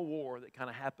perpetual war that kind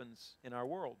of happens in our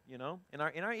world, even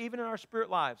in our spirit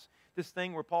lives. This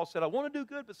thing where Paul said, I want to do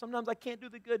good, but sometimes I can't do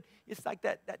the good. It's like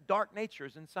that dark nature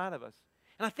is inside of us.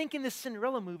 And I think in this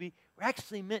Cinderella movie, we're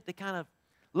actually meant to kind of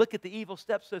look at the evil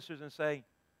stepsisters and say,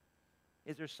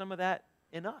 is there some of that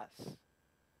in us?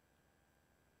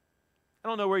 I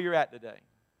don't know where you're at today,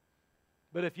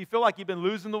 but if you feel like you've been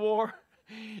losing the war,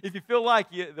 if you feel like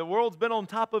the world's been on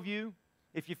top of you,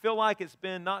 if you feel like it's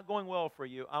been not going well for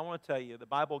you, I want to tell you, the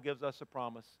Bible gives us a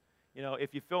promise.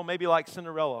 If you feel maybe like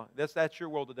Cinderella, that's your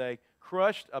world today,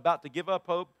 crushed, about to give up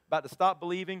hope, about to stop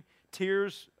believing,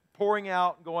 tears pouring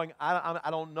out, going, I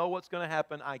don't know what's going to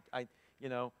happen.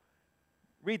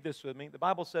 Read this with me. The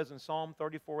Bible says in Psalm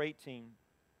 34:18,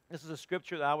 this is a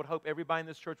scripture that I would hope everybody in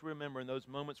this church will remember in those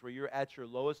moments where you're at your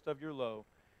lowest of your low.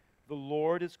 The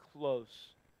Lord is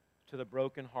close to the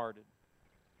brokenhearted.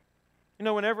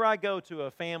 Whenever I go to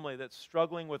a family that's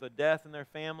struggling with a death in their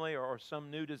family or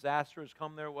some new disaster has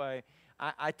come their way,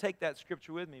 I take that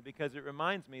scripture with me because it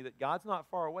reminds me that God's not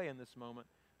far away in this moment.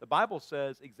 The Bible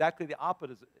says exactly the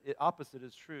opposite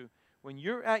is true. When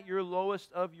you're at your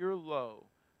lowest of your low,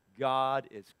 God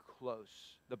is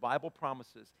close. The Bible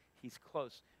promises He's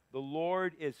close. The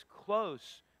Lord is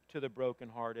close to the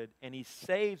brokenhearted, and He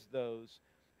saves those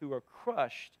who are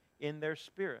crushed in their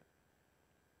spirit.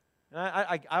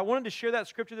 And I wanted to share that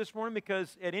scripture this morning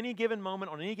because at any given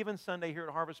moment, on any given Sunday here at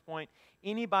Harvest Point,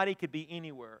 anybody could be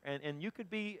anywhere. And you could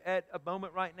be at a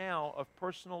moment right now of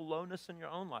personal lowness in your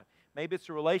own life. Maybe it's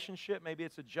a relationship, maybe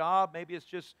it's a job, maybe it's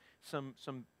just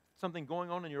something going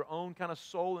on in your own kind of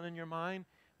soul and in your mind.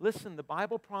 Listen, the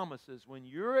Bible promises when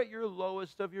you're at your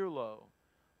lowest of your low,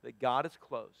 that God is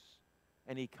close,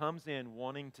 and He comes in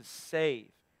wanting to save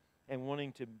and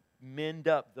wanting to mend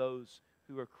up those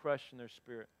who are crushed in their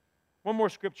spirit. One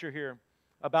more scripture here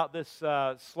about this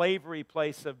slavery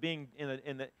place of being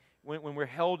when we're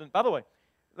held in. By the way,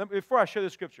 before I share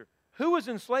this scripture, who was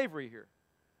in slavery here?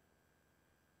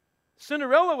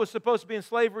 Cinderella was supposed to be in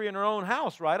slavery in her own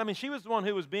house, right? I mean, she was the one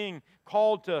who was being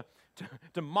called to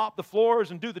mop the floors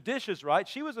and do the dishes, right?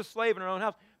 She was a slave in her own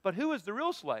house. But who is the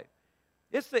real slave?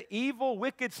 It's the evil,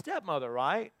 wicked stepmother,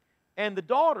 right? And the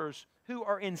daughters who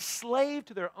are enslaved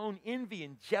to their own envy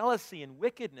and jealousy and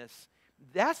wickedness.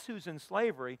 That's who's in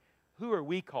slavery. Who are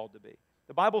we called to be?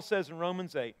 The Bible says in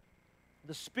Romans 8,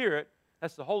 the Spirit,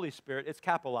 that's the Holy Spirit, it's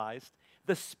capitalized,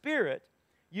 the Spirit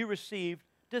you received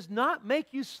does not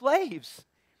make you slaves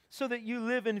so that you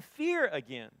live in fear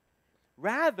again.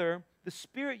 Rather, the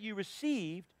Spirit you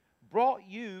received brought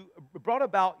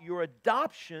about your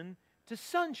adoption to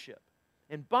sonship.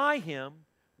 And by Him,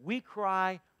 we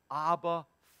cry, Abba,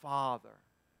 Father.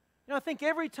 You know, I think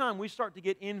every time we start to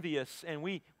get envious and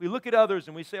we look at others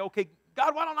and we say, okay,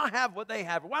 God, why don't I have what they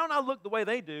have? Or why don't I look the way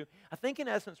they do? I think in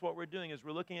essence what we're doing is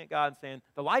we're looking at God and saying,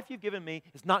 the life you've given me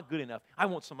is not good enough. I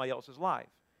want somebody else's life.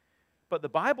 But the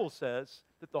Bible says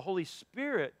that the Holy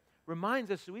Spirit reminds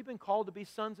us that we've been called to be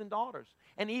sons and daughters.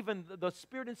 And even the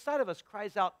Spirit inside of us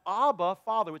cries out, Abba,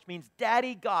 Father, which means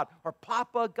Daddy God or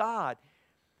Papa God.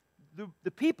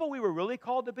 The people we were really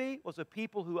called to be was a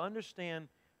people who understand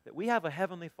that we have a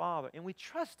Heavenly Father and we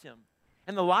trust Him.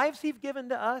 And the lives He's given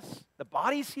to us, the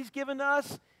bodies He's given to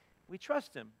us, we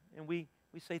trust Him. And we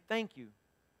say, thank you.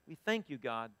 We thank you,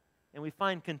 God. And we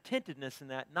find contentedness in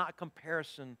that, not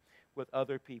comparison with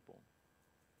other people.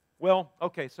 Well,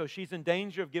 okay, so she's in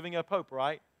danger of giving up hope,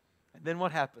 right? And then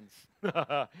what happens?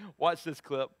 Watch this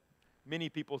clip. Many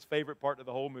people's favorite part of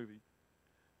the whole movie.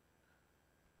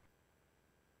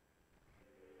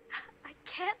 I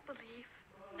can't believe.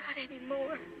 Not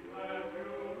anymore.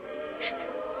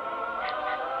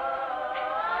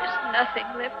 There's nothing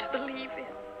left to believe in.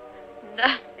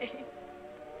 Nothing.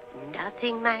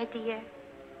 Nothing, my dear?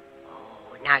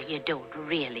 Oh, now you don't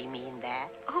really mean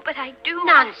that. Oh, but I do.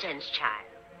 Nonsense, child.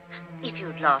 If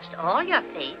you'd lost all your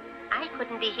faith, I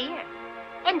couldn't be here.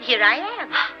 And here I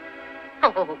am.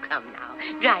 Oh, come now.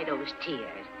 Dry those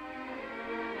tears.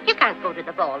 You can't go to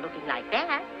the ball looking like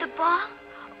that. The ball?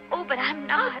 Oh, but I'm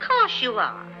not. Of course you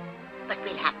are. But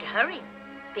we'll have to hurry,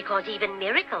 because even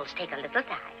miracles take a little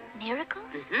time. Miracle?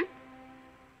 Mm-hmm.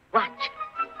 Watch.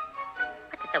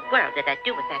 What in the world did I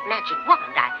do with that magic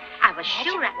wand? I was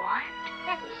Magic sure wand?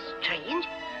 That's strange.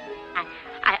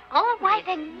 I always... Why,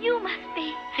 then you must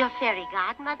be. Your fairy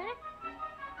godmother?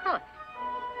 Good.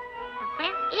 Now,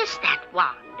 where is that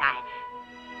wand?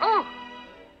 Oh,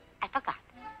 I forgot.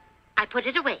 I put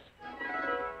it away.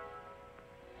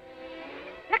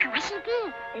 Look what she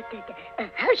did.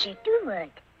 How she do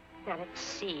it? Now, let's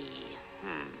see.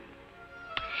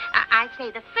 I'd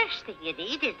say the first thing you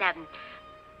need is, a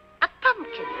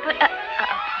pumpkin. But, a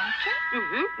pumpkin?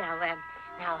 Mm-hmm.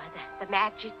 Now, the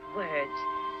magic words.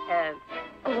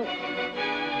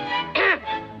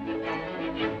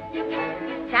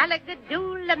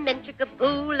 Salagadoola,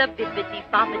 menchikaboola,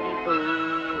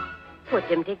 bibbidi-bobbidi-boo. Put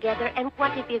them together, and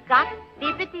what have you got?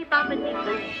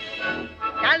 Bibbidi-bobbidi-boo.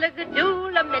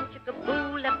 Salagadoola,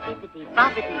 menchikaboola,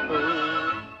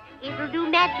 bibbidi-bobbidi-boo. It'll do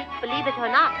magic, believe it or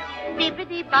not.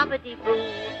 Bibbidi-bobbidi-boo.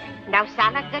 Now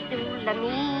salagadoola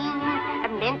mean a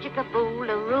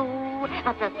menchikaboola-roo. But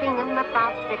the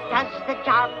thingamabob that does the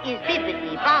job is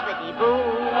bibbidi-bobbidi-boo. Oh,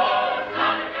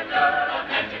 salagadoola,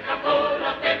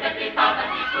 menchikaboola,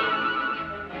 bibbidi-bobbidi-boo.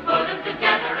 Put them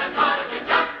together and call it a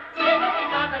job.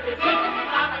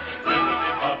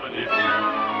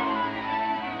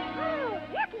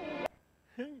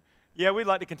 Yeah, we'd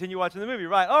like to continue watching the movie,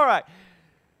 right? All right.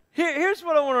 Here's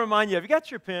what I want to remind you of. You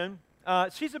got your pen.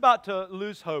 She's about to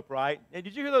lose hope, right? And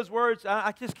did you hear those words?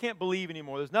 I just can't believe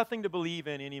anymore. There's nothing to believe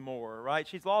in anymore, right?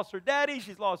 She's lost her daddy.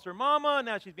 She's lost her mama. And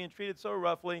now she's being treated so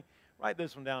roughly. Write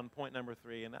this one down, point number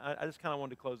 3. And I just kind of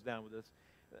wanted to close down with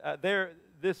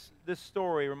this. This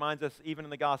story reminds us, even in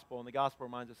the gospel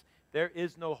reminds us, there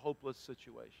is no hopeless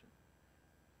situation.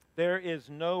 There is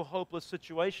no hopeless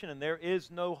situation, and there is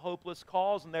no hopeless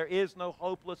cause, and there is no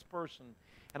hopeless person.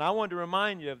 And I wanted to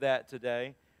remind you of that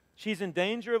today. She's in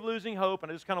danger of losing hope,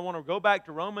 and I just kind of want to go back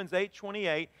to Romans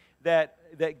 8:28, that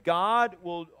God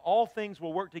will, all things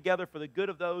will work together for the good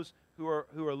of those who are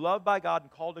loved by God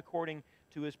and called according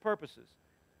to His purposes.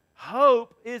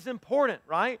 Hope is important,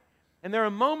 right? And there are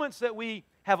moments that we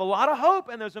have a lot of hope,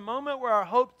 and there's a moment where our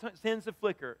hope tends to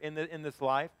flicker in this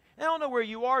life. And I don't know where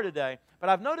you are today, but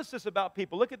I've noticed this about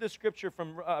people. Look at this scripture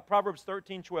from Proverbs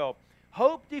 13:12.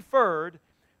 Hope deferred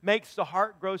makes the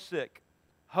heart grow sick.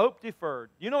 Hope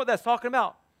deferred. You know what that's talking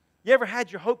about? You ever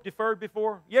had your hope deferred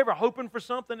before? You ever hoping for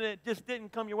something and it just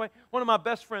didn't come your way? One of my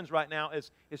best friends right now is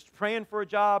praying for a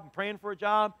job,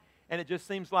 and it just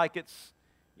seems like it's,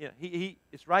 you know,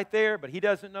 it's right there, but he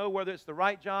doesn't know whether it's the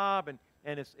right job, and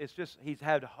it's just, he's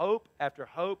had hope after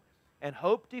hope, and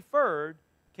hope deferred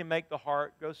can make the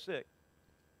heart go sick.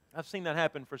 I've seen that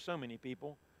happen for so many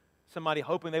people. Somebody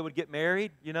hoping they would get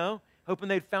married, you know, hoping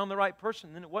they'd found the right person,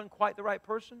 and then it wasn't quite the right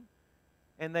person,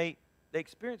 and they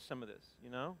experienced some of this, you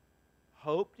know.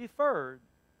 Hope deferred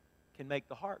can make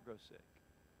the heart grow sick.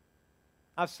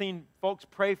 I've seen folks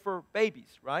pray for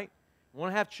babies, right?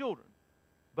 Want to have children,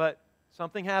 but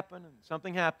something happened,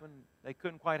 they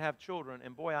couldn't quite have children,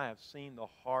 and boy, I have seen the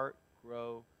heart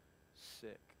grow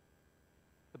sick.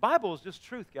 The Bible is just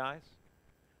truth, guys.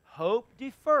 Hope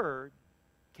deferred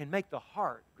can make the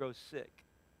heart grow sick.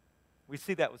 We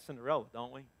see that with Cinderella,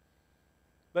 don't we?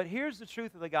 But here's the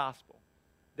truth of the gospel.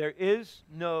 There is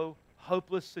no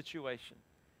hopeless situation,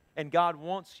 and God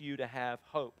wants you to have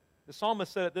hope. The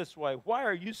psalmist said it this way, "Why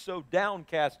are you so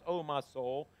downcast, O my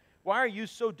soul? Why are you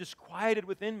so disquieted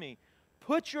within me?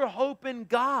 Put your hope in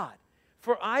God,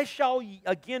 for I shall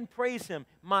again praise Him,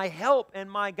 my help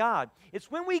and my God." It's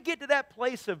when we get to that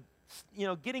place of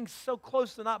getting so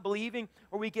close to not believing,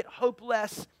 or we get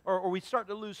hopeless, or we start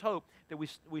to lose hope, that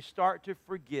we start to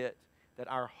forget that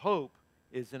our hope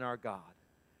is in our God.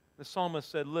 The psalmist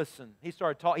said, listen, he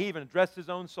even addressed his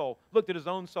own soul, looked at his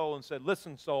own soul and said,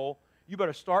 listen, soul, you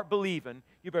better start believing,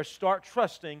 you better start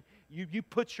trusting, you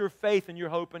put your faith and your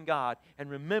hope in God, and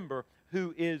remember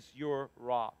who is your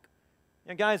rock.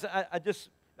 And guys,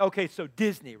 so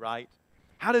Disney, right?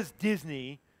 How does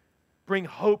Disney bring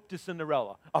hope to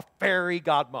Cinderella? A fairy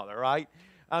godmother, right?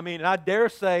 I mean, I dare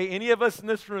say any of us in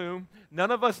this room,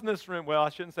 none of us in this room, well, I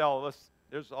shouldn't say all of us,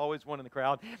 there's always one in the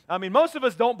crowd. I mean, most of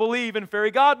us don't believe in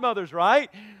fairy godmothers, right?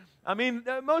 I mean,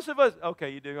 most of us, okay,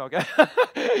 you do,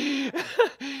 okay.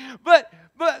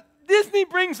 But Disney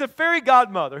brings a fairy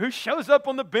godmother who shows up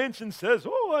on the bench and says,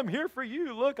 "Oh, I'm here for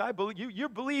you. Look, I believe you. Your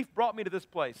belief brought me to this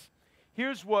place."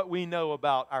 Here's what we know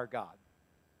about our God.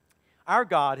 Our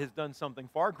God has done something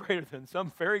far greater than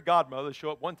some fairy godmother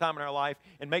show up one time in our life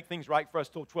and make things right for us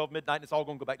till 12 midnight and it's all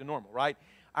going to go back to normal, right?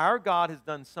 Our God has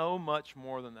done so much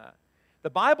more than that. The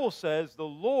Bible says the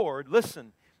Lord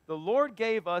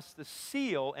gave us the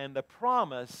seal and the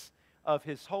promise of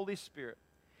His Holy Spirit.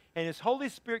 And His Holy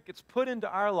Spirit gets put into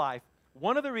our life.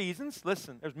 One of the reasons,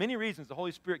 listen, there's many reasons the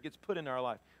Holy Spirit gets put into our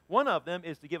life. One of them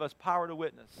is to give us power to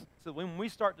witness. So when we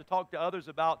start to talk to others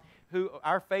about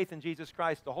our faith in Jesus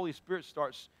Christ, the Holy Spirit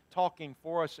starts talking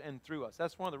for us and through us.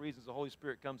 That's one of the reasons the Holy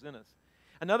Spirit comes in us.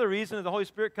 Another reason that the Holy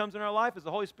Spirit comes in our life is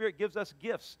the Holy Spirit gives us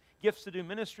gifts to do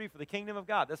ministry for the kingdom of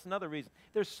God. That's another reason.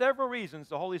 There's several reasons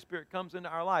the Holy Spirit comes into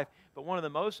our life, but one of the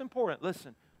most important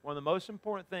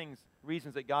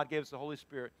reasons that God gave us the Holy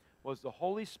Spirit was the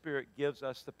Holy Spirit gives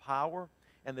us the power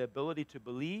and the ability to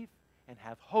believe and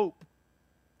have hope.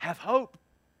 Have hope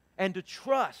and to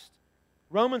trust.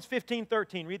 Romans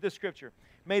 15:13, read this scripture.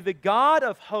 "May the God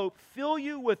of hope fill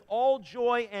you with all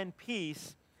joy and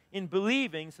peace in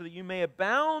believing, so that you may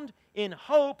abound in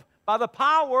hope by the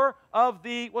power of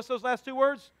the," what's those last two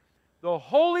words? The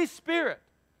Holy Spirit.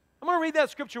 I'm going to read that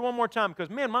scripture one more time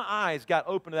because, man, my eyes got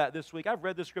open to that this week. I've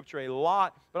read this scripture a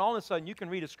lot, but all of a sudden you can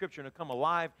read a scripture and it'll come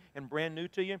alive and brand new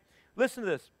to you. Listen to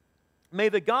this. "May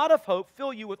the God of hope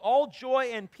fill you with all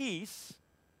joy and peace."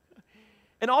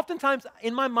 And oftentimes,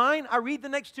 in my mind, I read the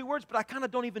next two words, but I kind of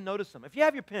don't even notice them. If you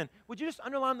have your pen, would you just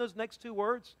underline those next two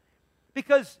words?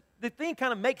 Because the thing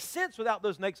kind of makes sense without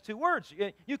those next two words.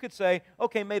 You could say,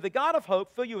 okay, "May the God of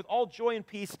hope fill you with all joy and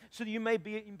peace so that you may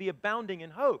be abounding in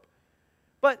hope."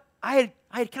 But I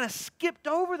had kind of skipped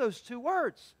over those two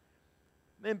words.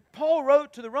 And Paul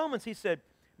wrote to the Romans, he said,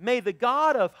 "May the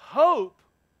God of hope,"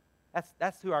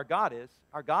 that's who our God is.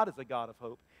 Our God is a God of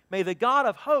hope. "May the God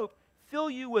of hope fill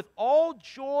you with all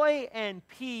joy and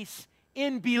peace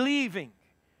in believing."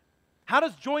 How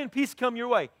does joy and peace come your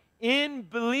way? In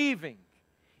believing.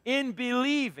 In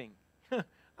believing.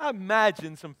 I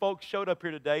imagine some folks showed up here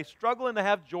today struggling to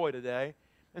have joy today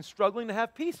and struggling to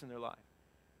have peace in their life.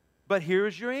 But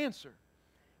here's your answer.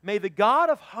 "May the God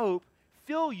of hope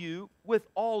fill you with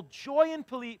all joy and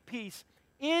peace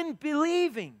in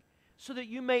believing, so that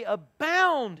you may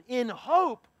abound in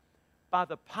hope by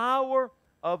the power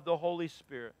of the Holy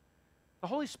Spirit." The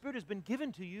Holy Spirit has been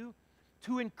given to you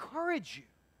to encourage you,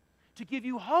 to give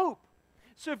you hope.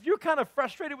 So if you're kind of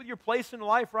frustrated with your place in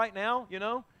life right now,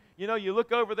 you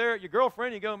look over there at your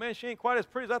girlfriend, you go, "Man, she ain't quite as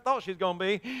pretty as I thought she's going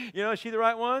to be. Is she the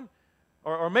right one?"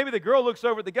 Or maybe the girl looks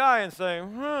over at the guy and say,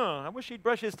 "I wish he'd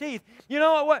brush his teeth." You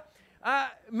know what?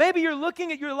 Maybe you're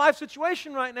looking at your life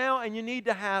situation right now and you need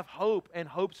to have hope, and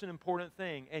hope's an important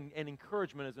thing, and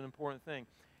encouragement is an important thing.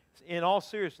 In all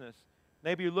seriousness,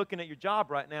 maybe you're looking at your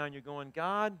job right now and you're going,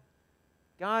 God,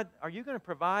 are you going to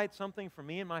provide something for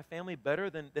me and my family better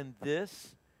than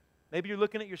this? Maybe you're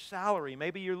looking at your salary.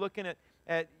 Maybe you're looking at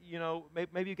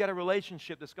maybe you've got a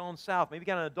relationship that's gone south. Maybe you've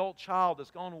got an adult child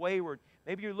that's gone wayward.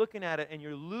 Maybe you're looking at it and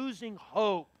you're losing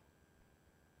hope.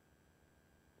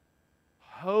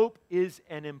 Hope is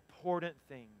an important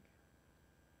thing.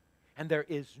 And there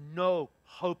is no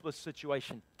hopeless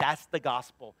situation. That's the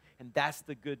gospel, and that's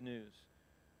the good news.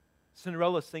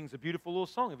 Cinderella sings a beautiful little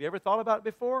song. Have you ever thought about it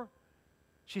before?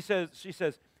 She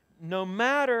says, "No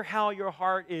matter how your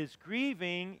heart is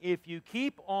grieving, if you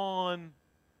keep on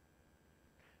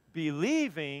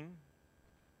believing,"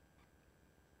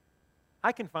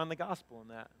 I can find the gospel in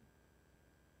that.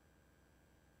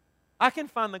 I can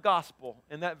find the gospel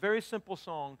in that very simple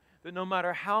song that no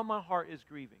matter how my heart is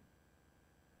grieving,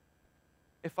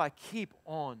 if I keep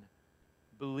on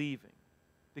believing,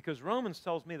 because Romans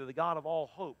tells me that the God of all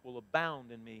hope will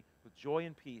abound in me with joy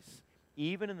and peace,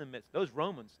 even in the midst. Those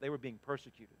Romans, they were being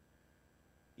persecuted.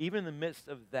 Even in the midst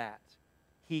of that,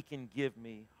 He can give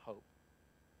me hope.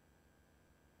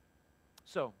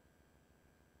 So,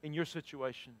 in your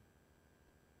situation,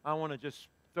 I want to just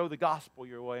throw the gospel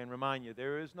your way and remind you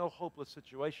there is no hopeless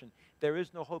situation, there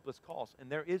is no hopeless cause,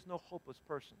 and there is no hopeless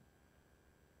person.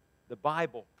 The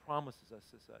Bible promises us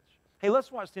as such. Hey,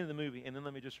 let's watch the end of the movie, and then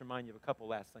let me just remind you of a couple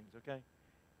last things, okay?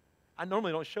 I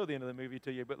normally don't show the end of the movie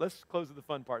to you, but let's close with the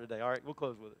fun part today, all right? We'll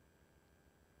close with it.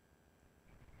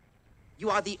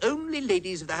 You are the only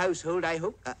ladies of the household, I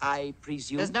hope, I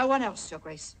presume. There's no one else, Your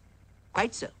Grace.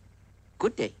 Quite so.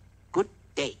 Good day. Good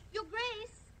day. Your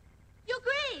Grace! Your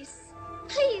Grace!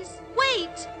 Please,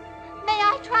 wait! May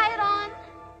I try it on?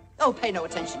 Oh, pay no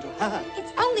attention to her.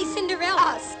 It's only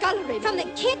Cinderella. Scullery. From the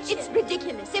kitchen. It's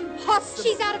ridiculous. Impossible.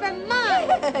 She's out of her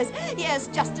mind. Yes,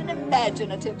 just an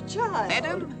imaginative child.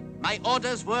 Madam, my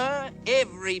orders were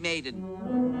every maiden.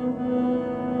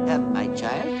 My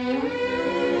child?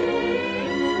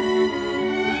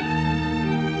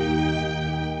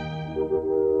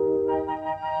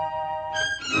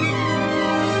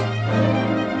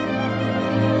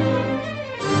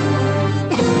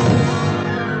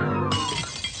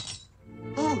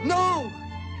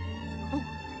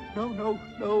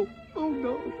 No. Oh,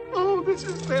 no. Oh, this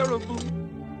is terrible.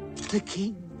 The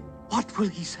king, what will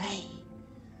he say?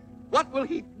 What will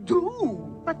he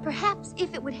do? But perhaps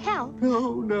if it would help.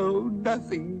 No,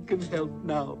 nothing can help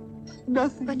now.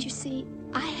 Nothing. But you see,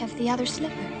 I have the other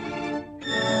slipper.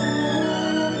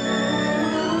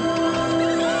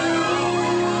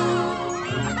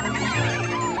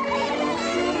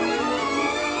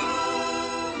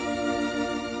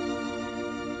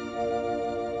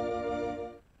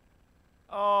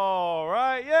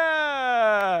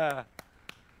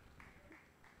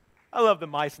 I love the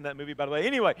mice in that movie, by the way.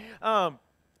 Anyway,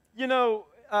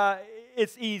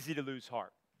 it's easy to lose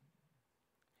heart.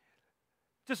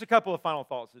 Just a couple of final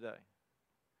thoughts today.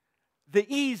 The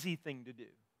easy thing to do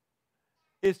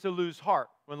is to lose heart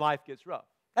when life gets rough.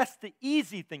 That's the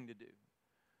easy thing to do.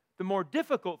 The more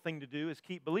difficult thing to do is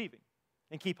keep believing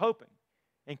and keep hoping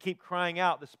and keep crying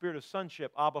out the spirit of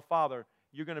sonship, Abba, Father,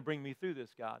 you're going to bring me through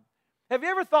this, God. Have you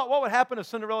ever thought what would happen if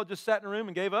Cinderella just sat in a room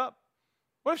and gave up?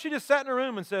 What if she just sat in a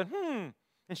room and said,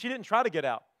 and she didn't try to get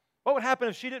out? What would happen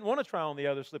if she didn't want to try on the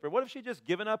other slipper? What if she just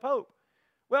given up hope?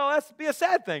 Well, that'd be a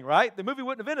sad thing, right? The movie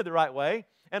wouldn't have ended the right way,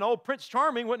 and old Prince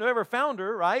Charming wouldn't have ever found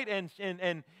her, right?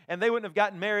 And they wouldn't have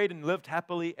gotten married and lived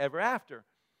happily ever after.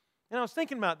 And I was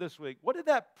thinking about this week, what did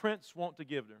that prince want to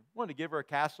give her? Wanted to give her a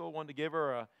castle, wanted to give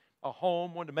her a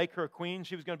home, wanted to make her a queen.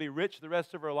 She was going to be rich the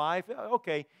rest of her life.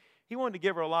 Okay, he wanted to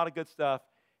give her a lot of good stuff.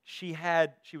 She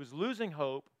was losing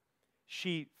hope.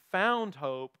 She found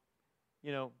hope,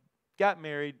 got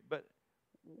married. But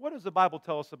what does the Bible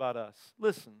tell us about us?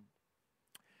 Listen,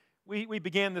 we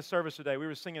began this service today. We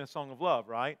were singing a song of love,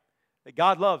 right? That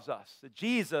God loves us, that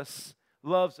Jesus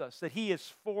loves us, that He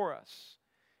is for us.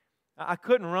 I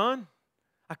couldn't run.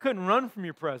 I couldn't run from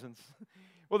your presence.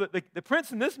 Well, the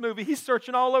prince in this movie, he's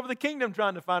searching all over the kingdom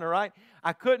trying to find her, right?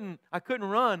 I couldn't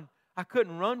run. I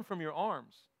couldn't run from your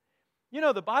arms.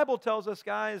 The Bible tells us,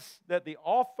 guys, that the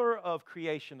author of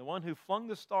creation, the one who flung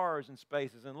the stars in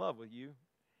space, is in love with you.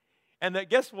 And that,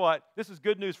 guess what? This is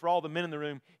good news for all the men in the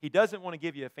room. He doesn't want to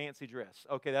give you a fancy dress.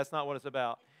 Okay, that's not what it's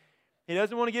about. He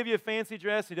doesn't want to give you a fancy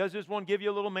dress. He doesn't just want to give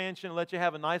you a little mansion and let you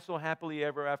have a nice little happily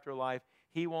ever after life.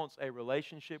 He wants a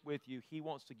relationship with you. He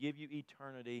wants to give you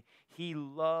eternity. He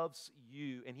loves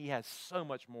you, and He has so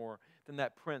much more than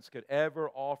that prince could ever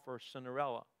offer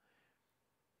Cinderella.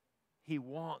 He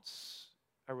wants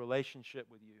a relationship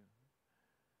with you.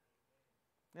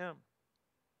 Now,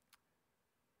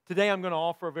 today I'm going to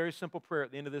offer a very simple prayer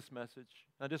at the end of this message.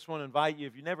 I just want to invite you,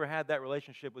 if you never had that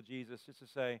relationship with Jesus,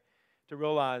 just to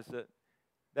realize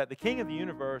that the King of the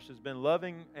universe has been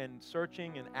loving and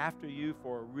searching and after you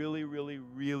for a really, really,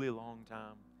 really long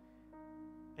time.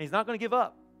 And He's not going to give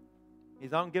up.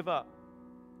 He's not going to give up.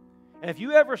 And if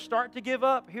you ever start to give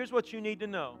up, here's what you need to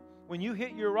know. When you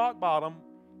hit your rock bottom,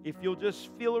 if you'll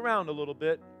just feel around a little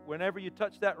bit, whenever you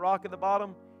touch that rock at the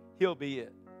bottom, He'll be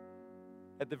it.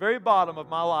 At the very bottom of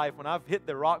my life, when I've hit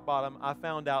the rock bottom, I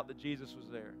found out that Jesus was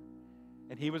there.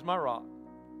 And He was my rock.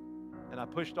 And I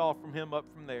pushed off from Him up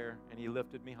from there, and He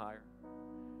lifted me higher.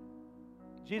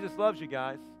 Jesus loves you,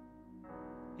 guys.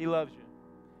 He loves you.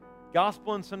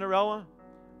 Gospel and Cinderella,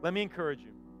 let me encourage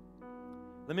you.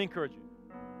 Let me encourage you.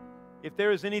 If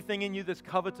there is anything in you that's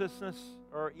covetousness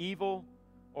or evil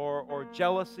or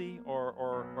jealousy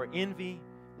or envy,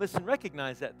 listen,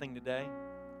 recognize that thing today.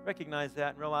 Recognize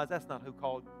that and realize that's not who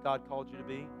God called you to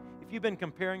be. If you've been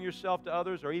comparing yourself to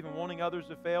others or even wanting others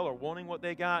to fail or wanting what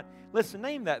they got, listen,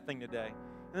 name that thing today.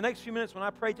 In the next few minutes when I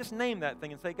pray, just name that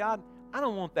thing and say, God, I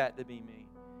don't want that to be me.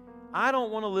 I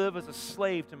don't want to live as a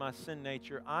slave to my sin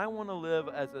nature. I want to live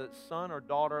as a son or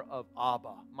daughter of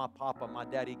Abba, my Papa, my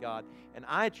Daddy God. And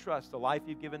I trust the life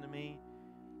you've given to me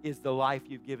is the life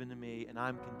you've given to me, and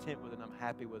I'm content with it, and I'm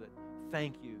happy with it.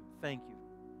 Thank you. Thank you.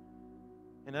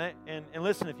 And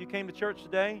listen, if you came to church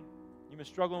today, you've been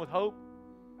struggling with hope,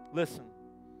 listen,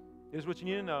 here's what you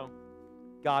need to know.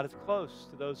 God is close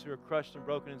to those who are crushed and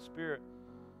broken in spirit,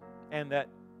 and that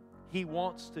He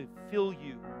wants to fill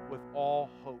you with all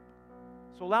hope.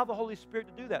 So allow the Holy Spirit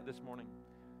to do that this morning.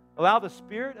 Allow the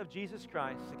Spirit of Jesus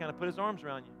Christ to kind of put His arms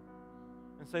around you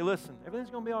and say, listen, everything's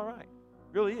going to be all right.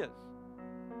 It really is.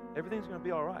 Everything's going to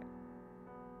be all right.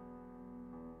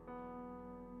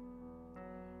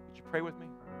 Would you pray with me?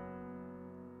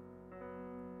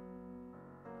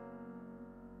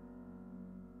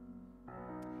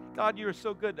 God, you are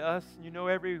so good to us. You know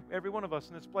every one of us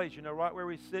in this place. You know right where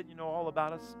we sit. You know all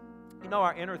about us. You know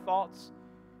our inner thoughts.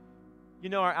 You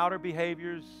know our outer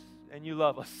behaviors, and you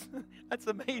love us. That's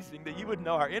amazing that you would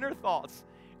know our inner thoughts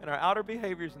and our outer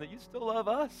behaviors and that you still love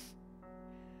us.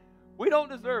 We don't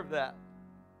deserve that.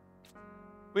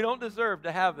 We don't deserve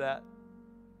to have that.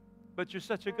 But you're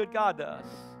such a good God to us.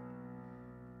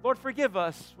 Lord, forgive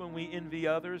us when we envy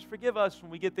others. Forgive us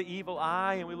when we get the evil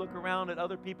eye and we look around at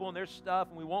other people and their stuff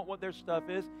and we want what their stuff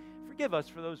is. Forgive us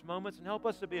for those moments and help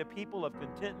us to be a people of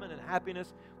contentment and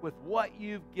happiness with what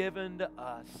you've given to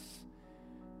us.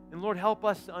 And Lord, help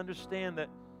us to understand that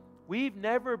we've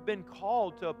never been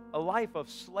called to a life of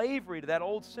slavery to that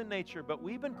old sin nature, but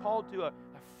we've been called to a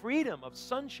freedom of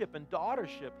sonship and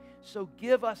daughtership. So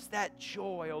give us that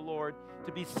joy, oh Lord,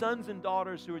 to be sons and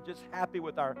daughters who are just happy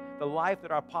with the life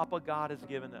that our Papa God has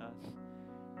given to us.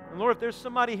 And Lord, if there's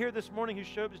somebody here this morning who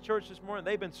showed up to church this morning,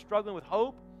 they've been struggling with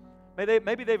hope,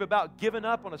 maybe they've about given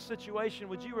up on a situation,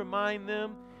 would you remind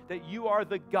them that you are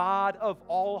the God of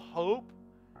all hope?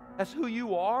 That's who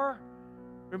you are.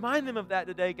 Remind them of that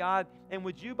today, God. And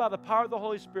would you, by the power of the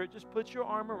Holy Spirit, just put your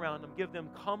arm around them, give them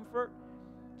comfort,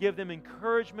 give them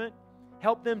encouragement,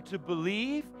 help them to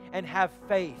believe and have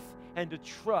faith and to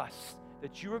trust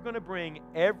that you are going to bring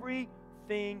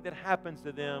everything that happens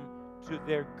to them to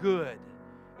their good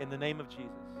in the name of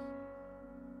Jesus.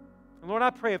 And Lord, I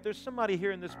pray if there's somebody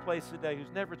here in this place today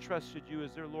who's never trusted you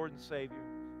as their Lord and Savior,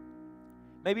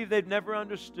 maybe they've never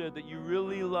understood that you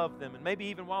really love them. And maybe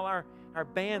even while our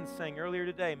band sang earlier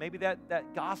today, maybe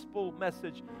that gospel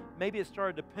message, maybe it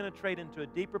started to penetrate into a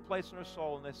deeper place in their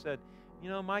soul. And they said, you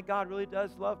know, my God really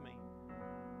does love me.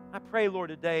 I pray, Lord,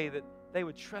 today that they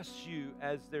would trust you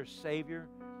as their Savior.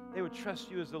 They would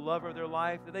trust you as the lover of their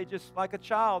life. That they just, like a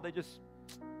child,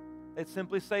 they'd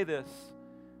simply say this,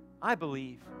 I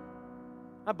believe.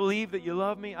 I believe that you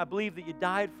love me. I believe that you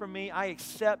died for me. I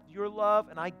accept your love,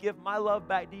 and I give my love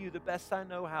back to you the best I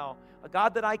know how. A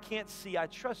God that I can't see, I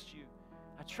trust you.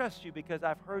 I trust you because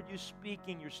I've heard you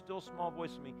speaking your still small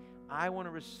voice to me. I want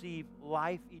to receive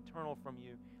life eternal from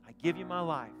you. I give you my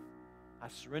life. I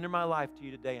surrender my life to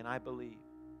you today, and I believe.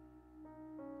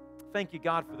 Thank you,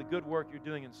 God, for the good work you're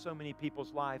doing in so many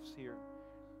people's lives here.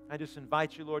 I just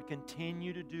invite you, Lord,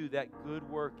 continue to do that good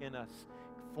work in us,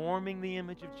 forming the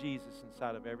image of Jesus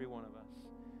inside of every one of us.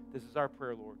 This is our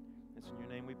prayer, Lord. It's in your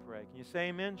name we pray. Can you say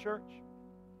amen, church?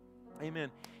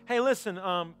 Amen. Hey, listen,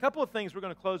 a couple of things we're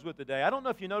going to close with today. I don't know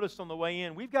if you noticed on the way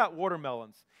in, we've got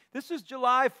watermelons. This is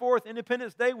July 4th,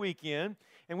 Independence Day weekend,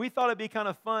 and we thought it'd be kind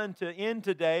of fun to end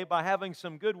today by having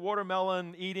some good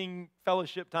watermelon eating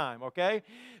fellowship time, okay?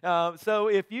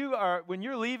 So when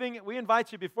you're leaving, we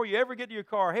invite you before you ever get to your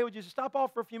car, hey, would you stop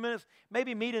off for a few minutes,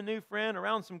 maybe meet a new friend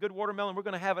around some good watermelon. We're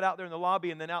going to have it out there in the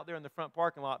lobby and then out there in the front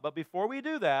parking lot. But before we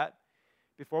do that,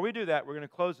 we're going to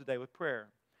close the day with prayer.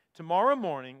 Tomorrow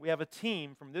morning, we have a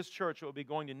team from this church that will be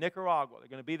going to Nicaragua. They're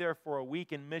going to be there for a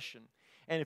week in mission.